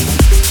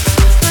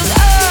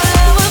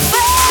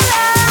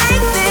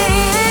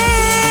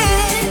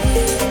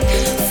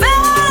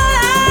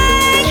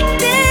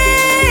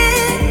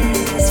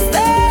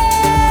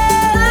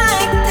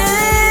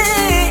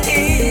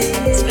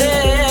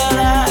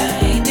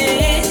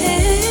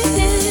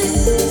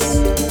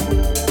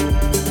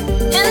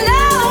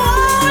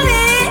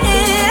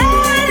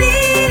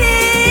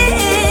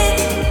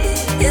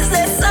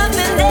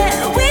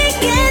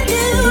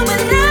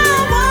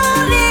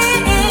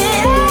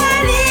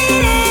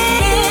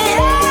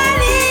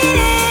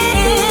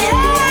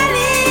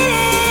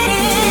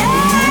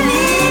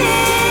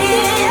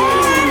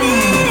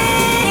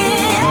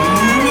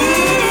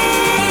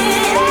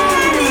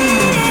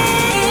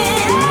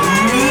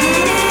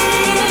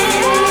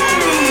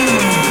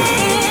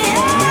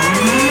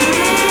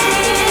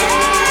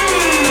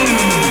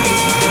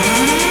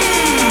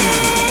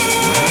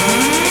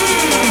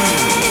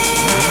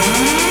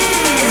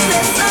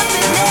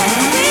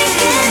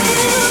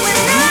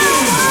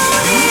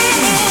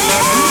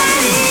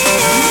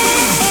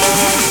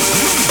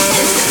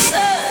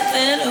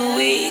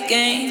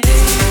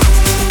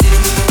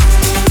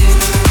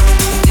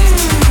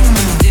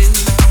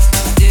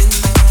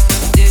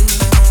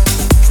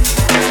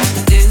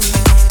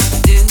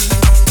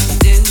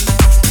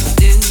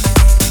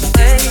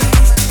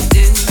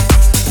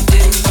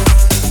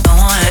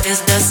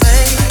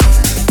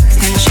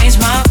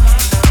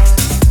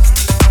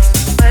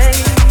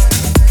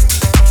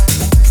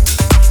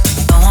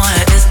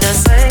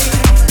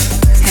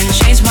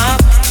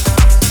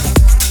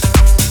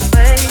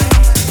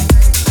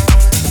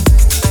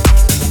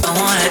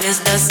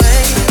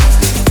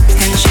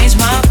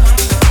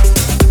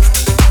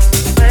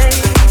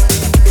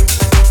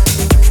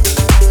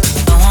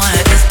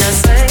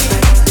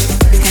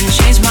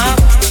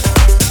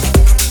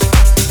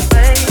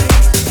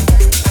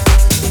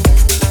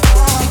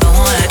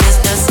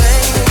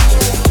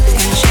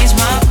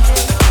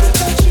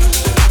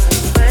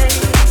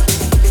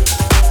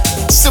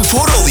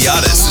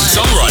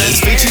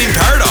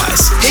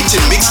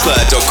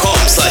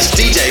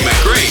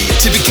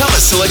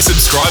 Select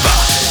subscriber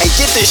and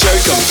get the show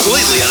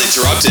completely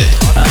uninterrupted.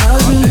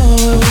 I've been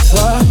nowhere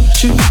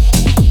without you.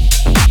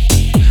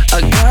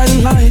 I got a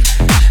light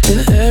in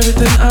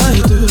everything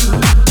I do.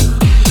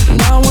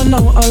 Now I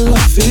know our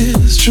love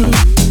is true.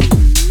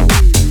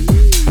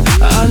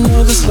 I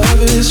know this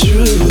love is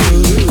true.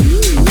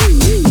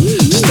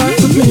 Stuck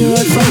with me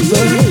right from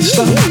the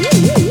start.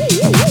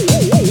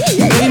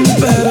 Made me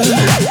better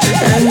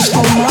and you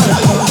stole my heart.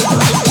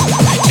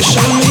 You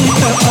showed me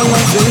that our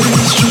love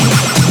is true.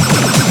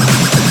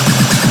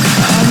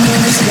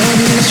 This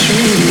love is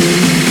true.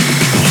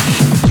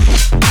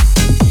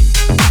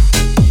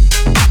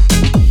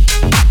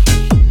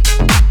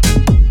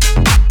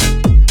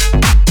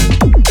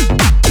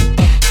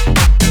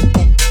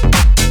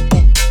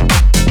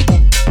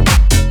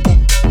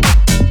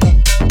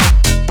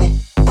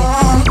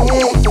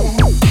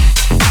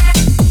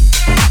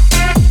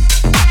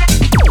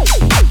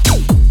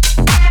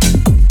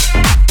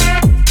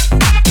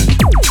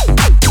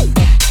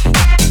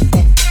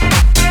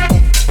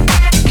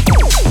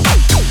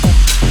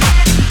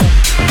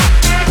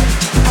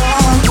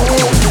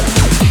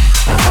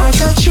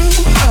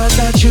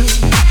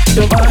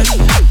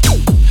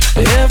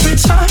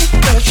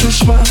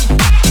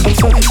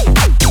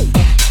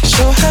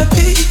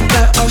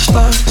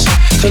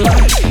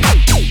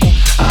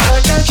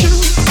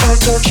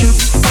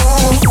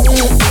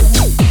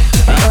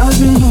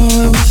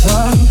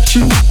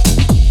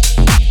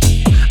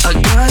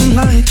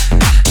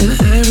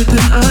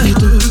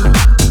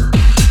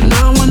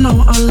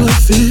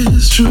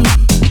 true.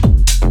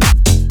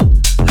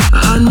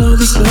 I know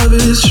this love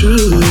is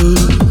true.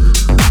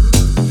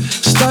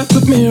 Stuck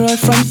with me right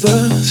from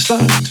the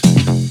start.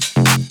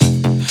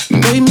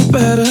 Made me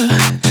better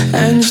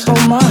and you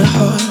stole my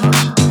heart.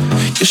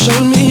 You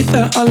showed me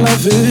that our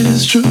love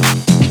is true.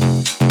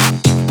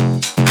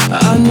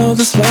 I know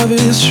this love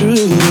is true.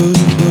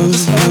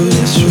 This love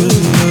is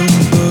true.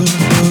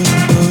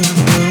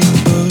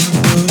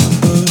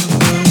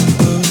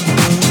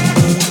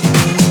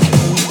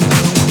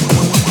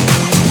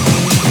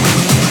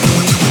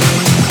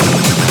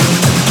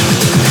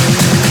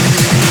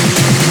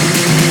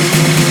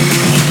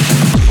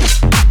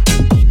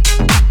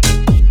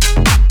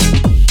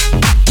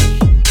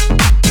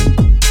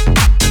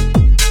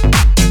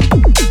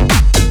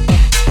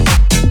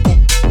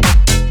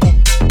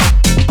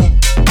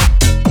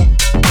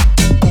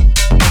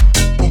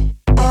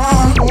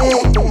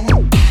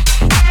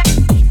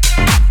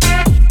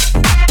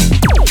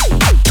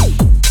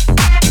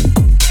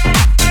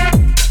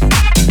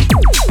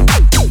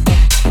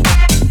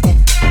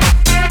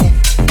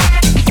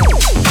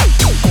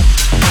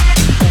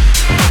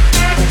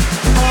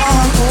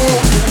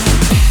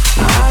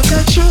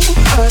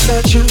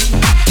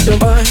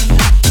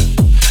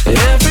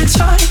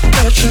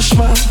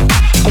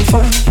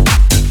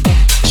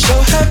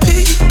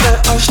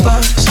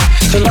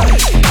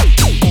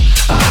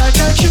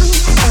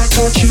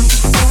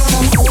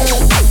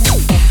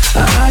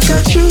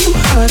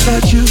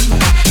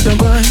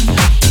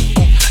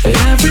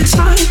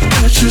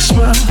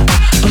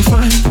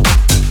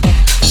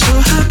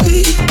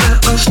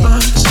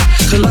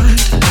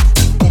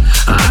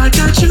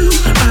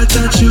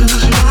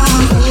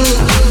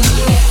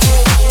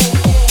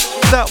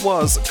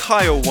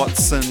 Kyle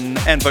Watson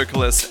and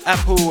vocalist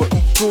Apple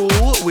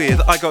Ghoul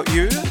with I Got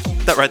You.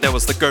 That right there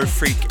was the Go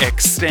Freak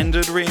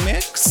Extended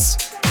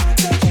remix.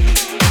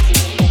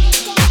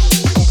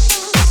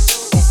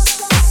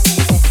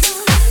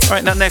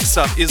 Alright, now next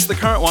up is the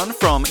current one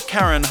from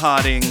Karen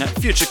Harding,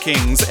 Future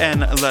Kings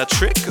and La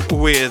Trick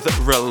with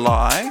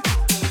Rely.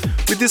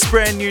 With this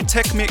brand new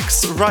tech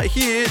mix right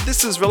here,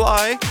 this is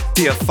Rely,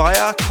 the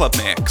Fire Club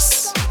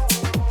Mix.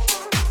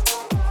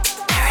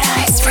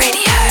 Paradise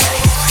Radio.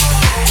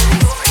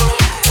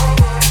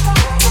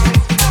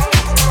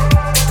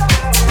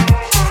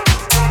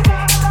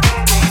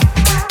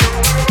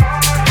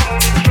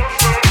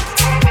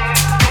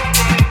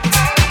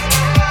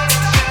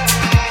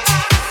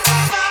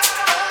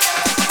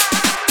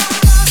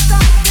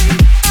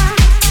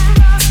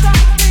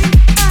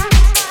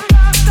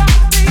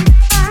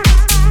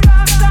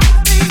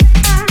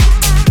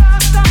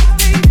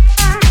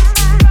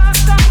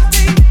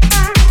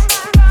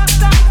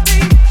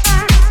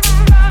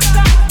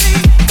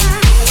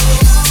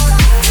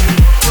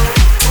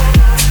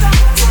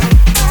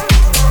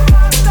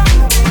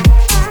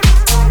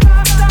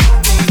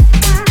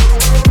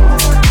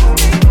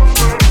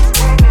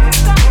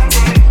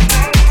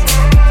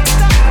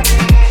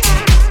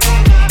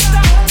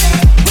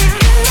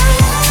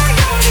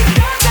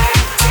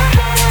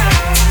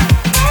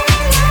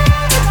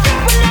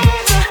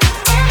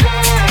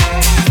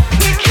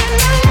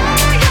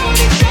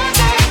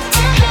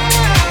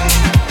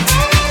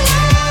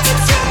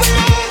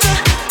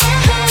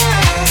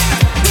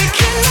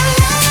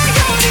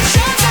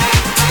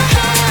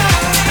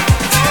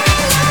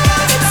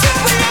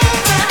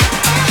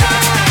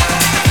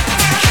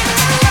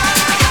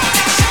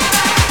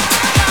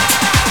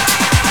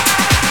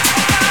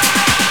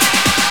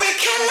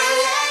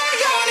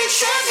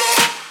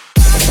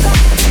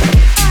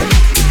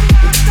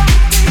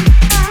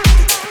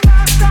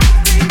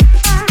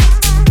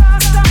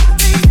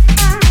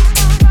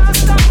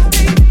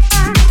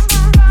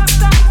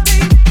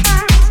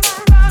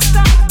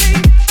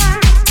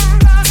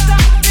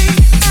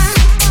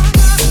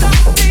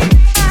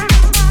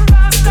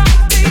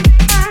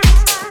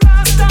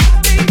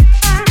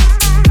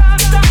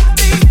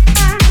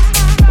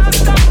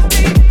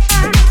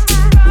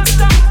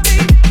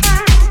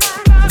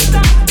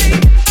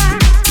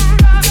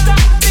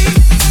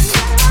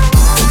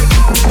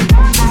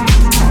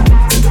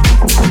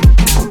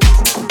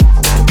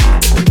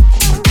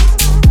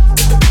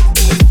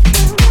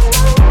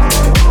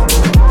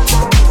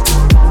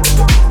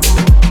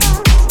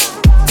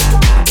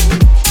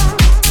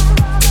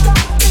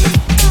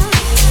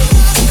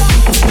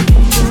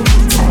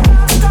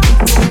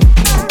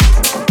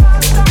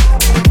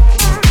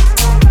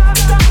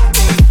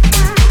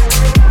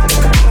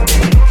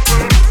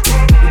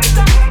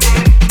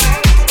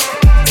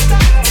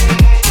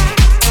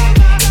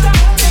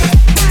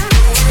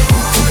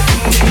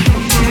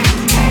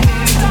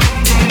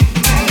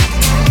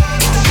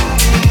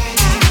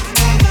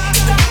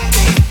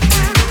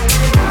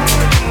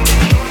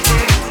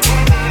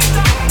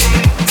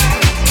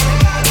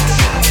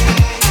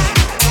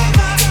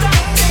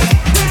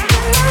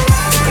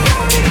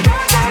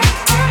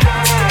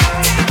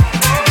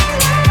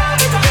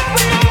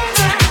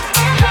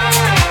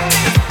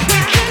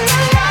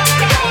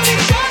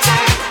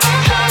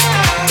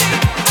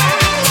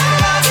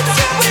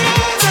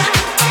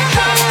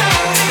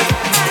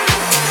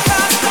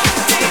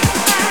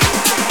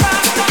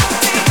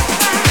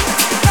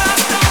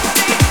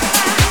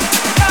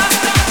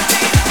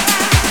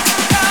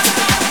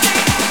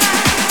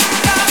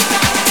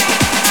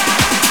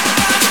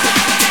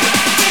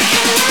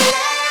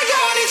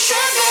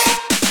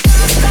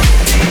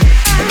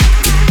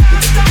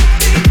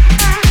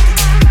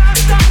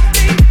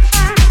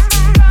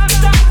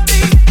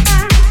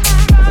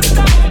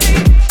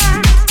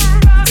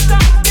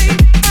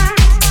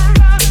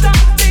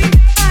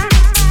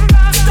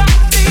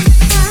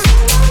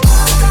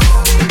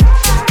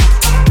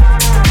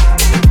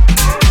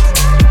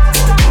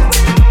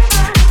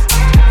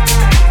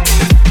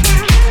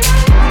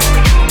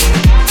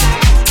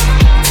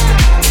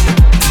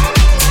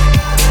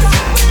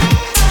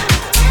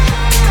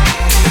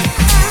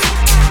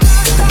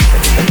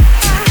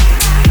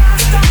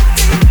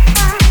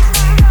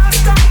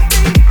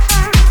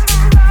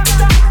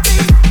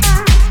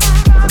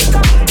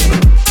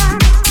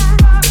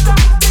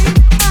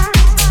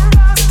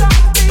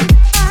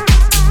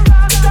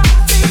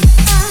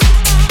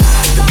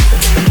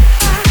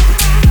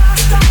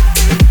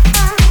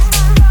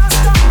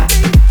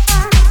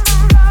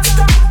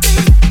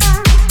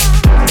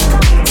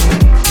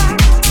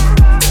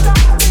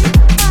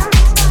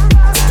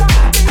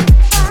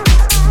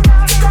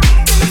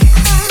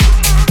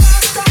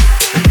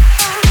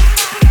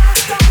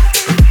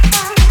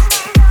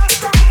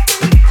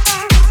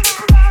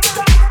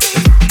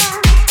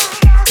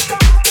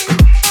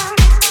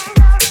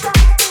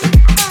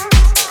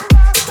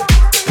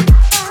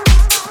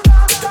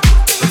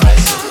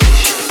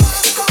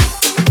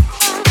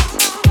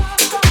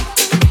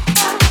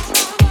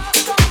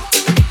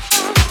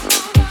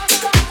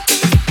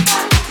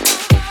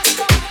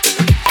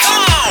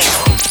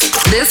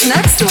 This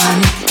next one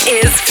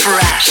is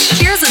fresh.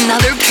 Here's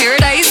another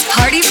Paradise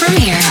Party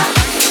premiere.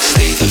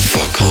 Stay the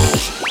fuck home.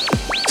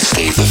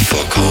 Stay the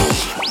fuck home.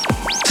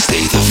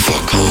 Stay the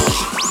fuck home.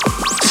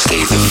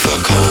 Stay the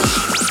fuck home.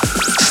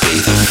 Stay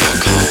the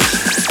fuck home.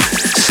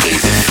 Stay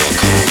the fuck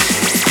home.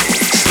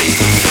 Stay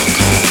the fuck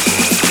home.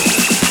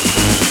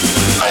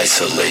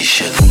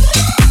 Isolation.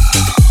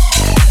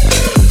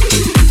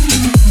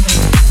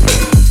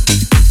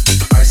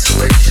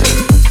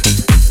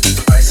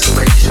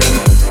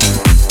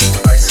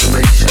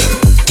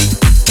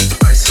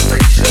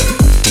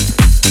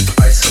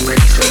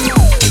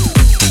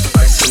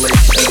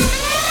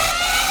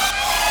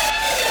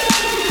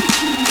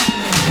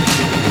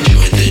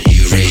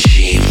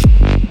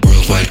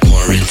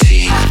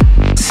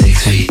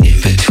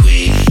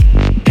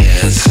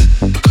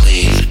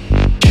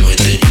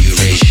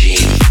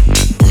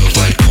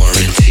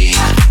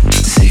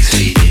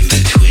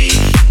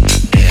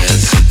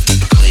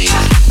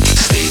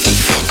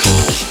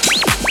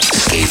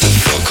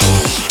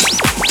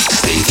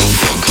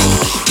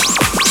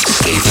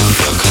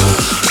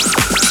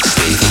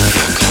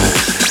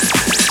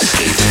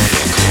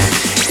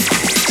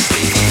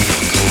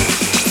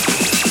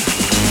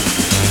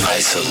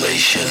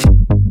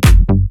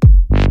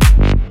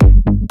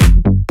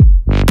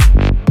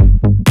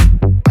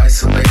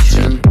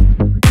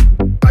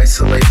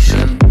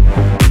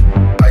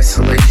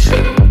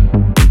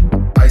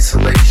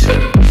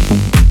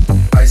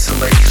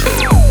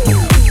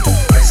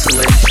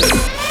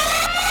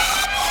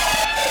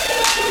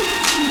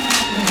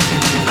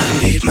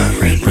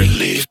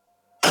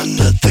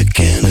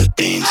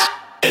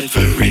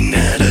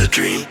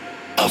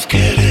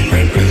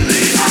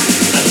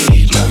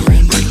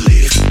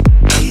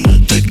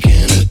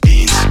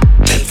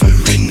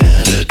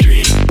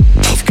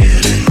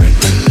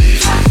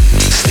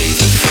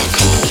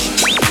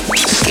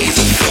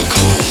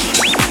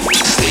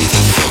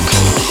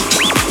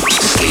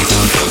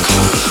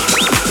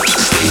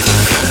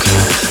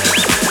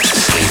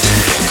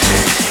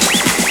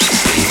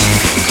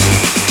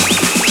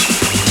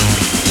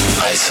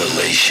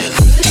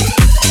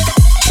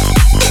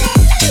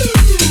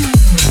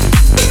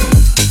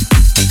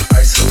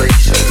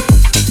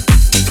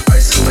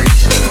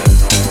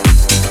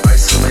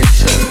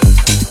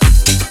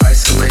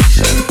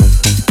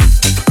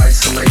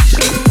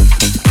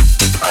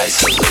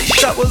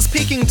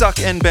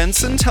 And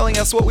Benson telling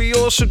us what we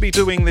all should be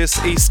doing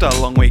this Easter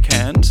long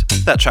weekend.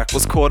 That track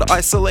was called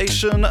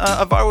Isolation,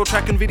 a viral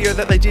track and video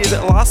that they did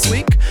last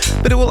week,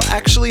 but it will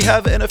actually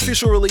have an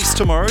official release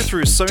tomorrow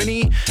through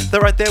Sony.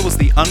 That right there was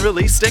the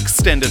unreleased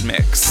extended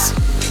mix.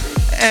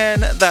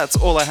 And that's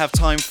all I have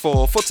time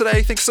for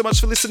today. Thanks so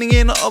much for listening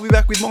in. I'll be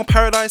back with more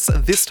Paradise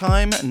this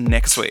time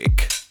next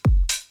week.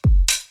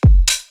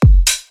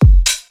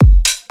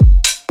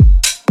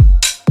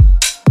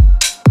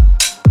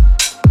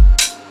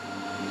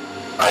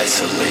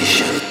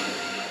 Isolation.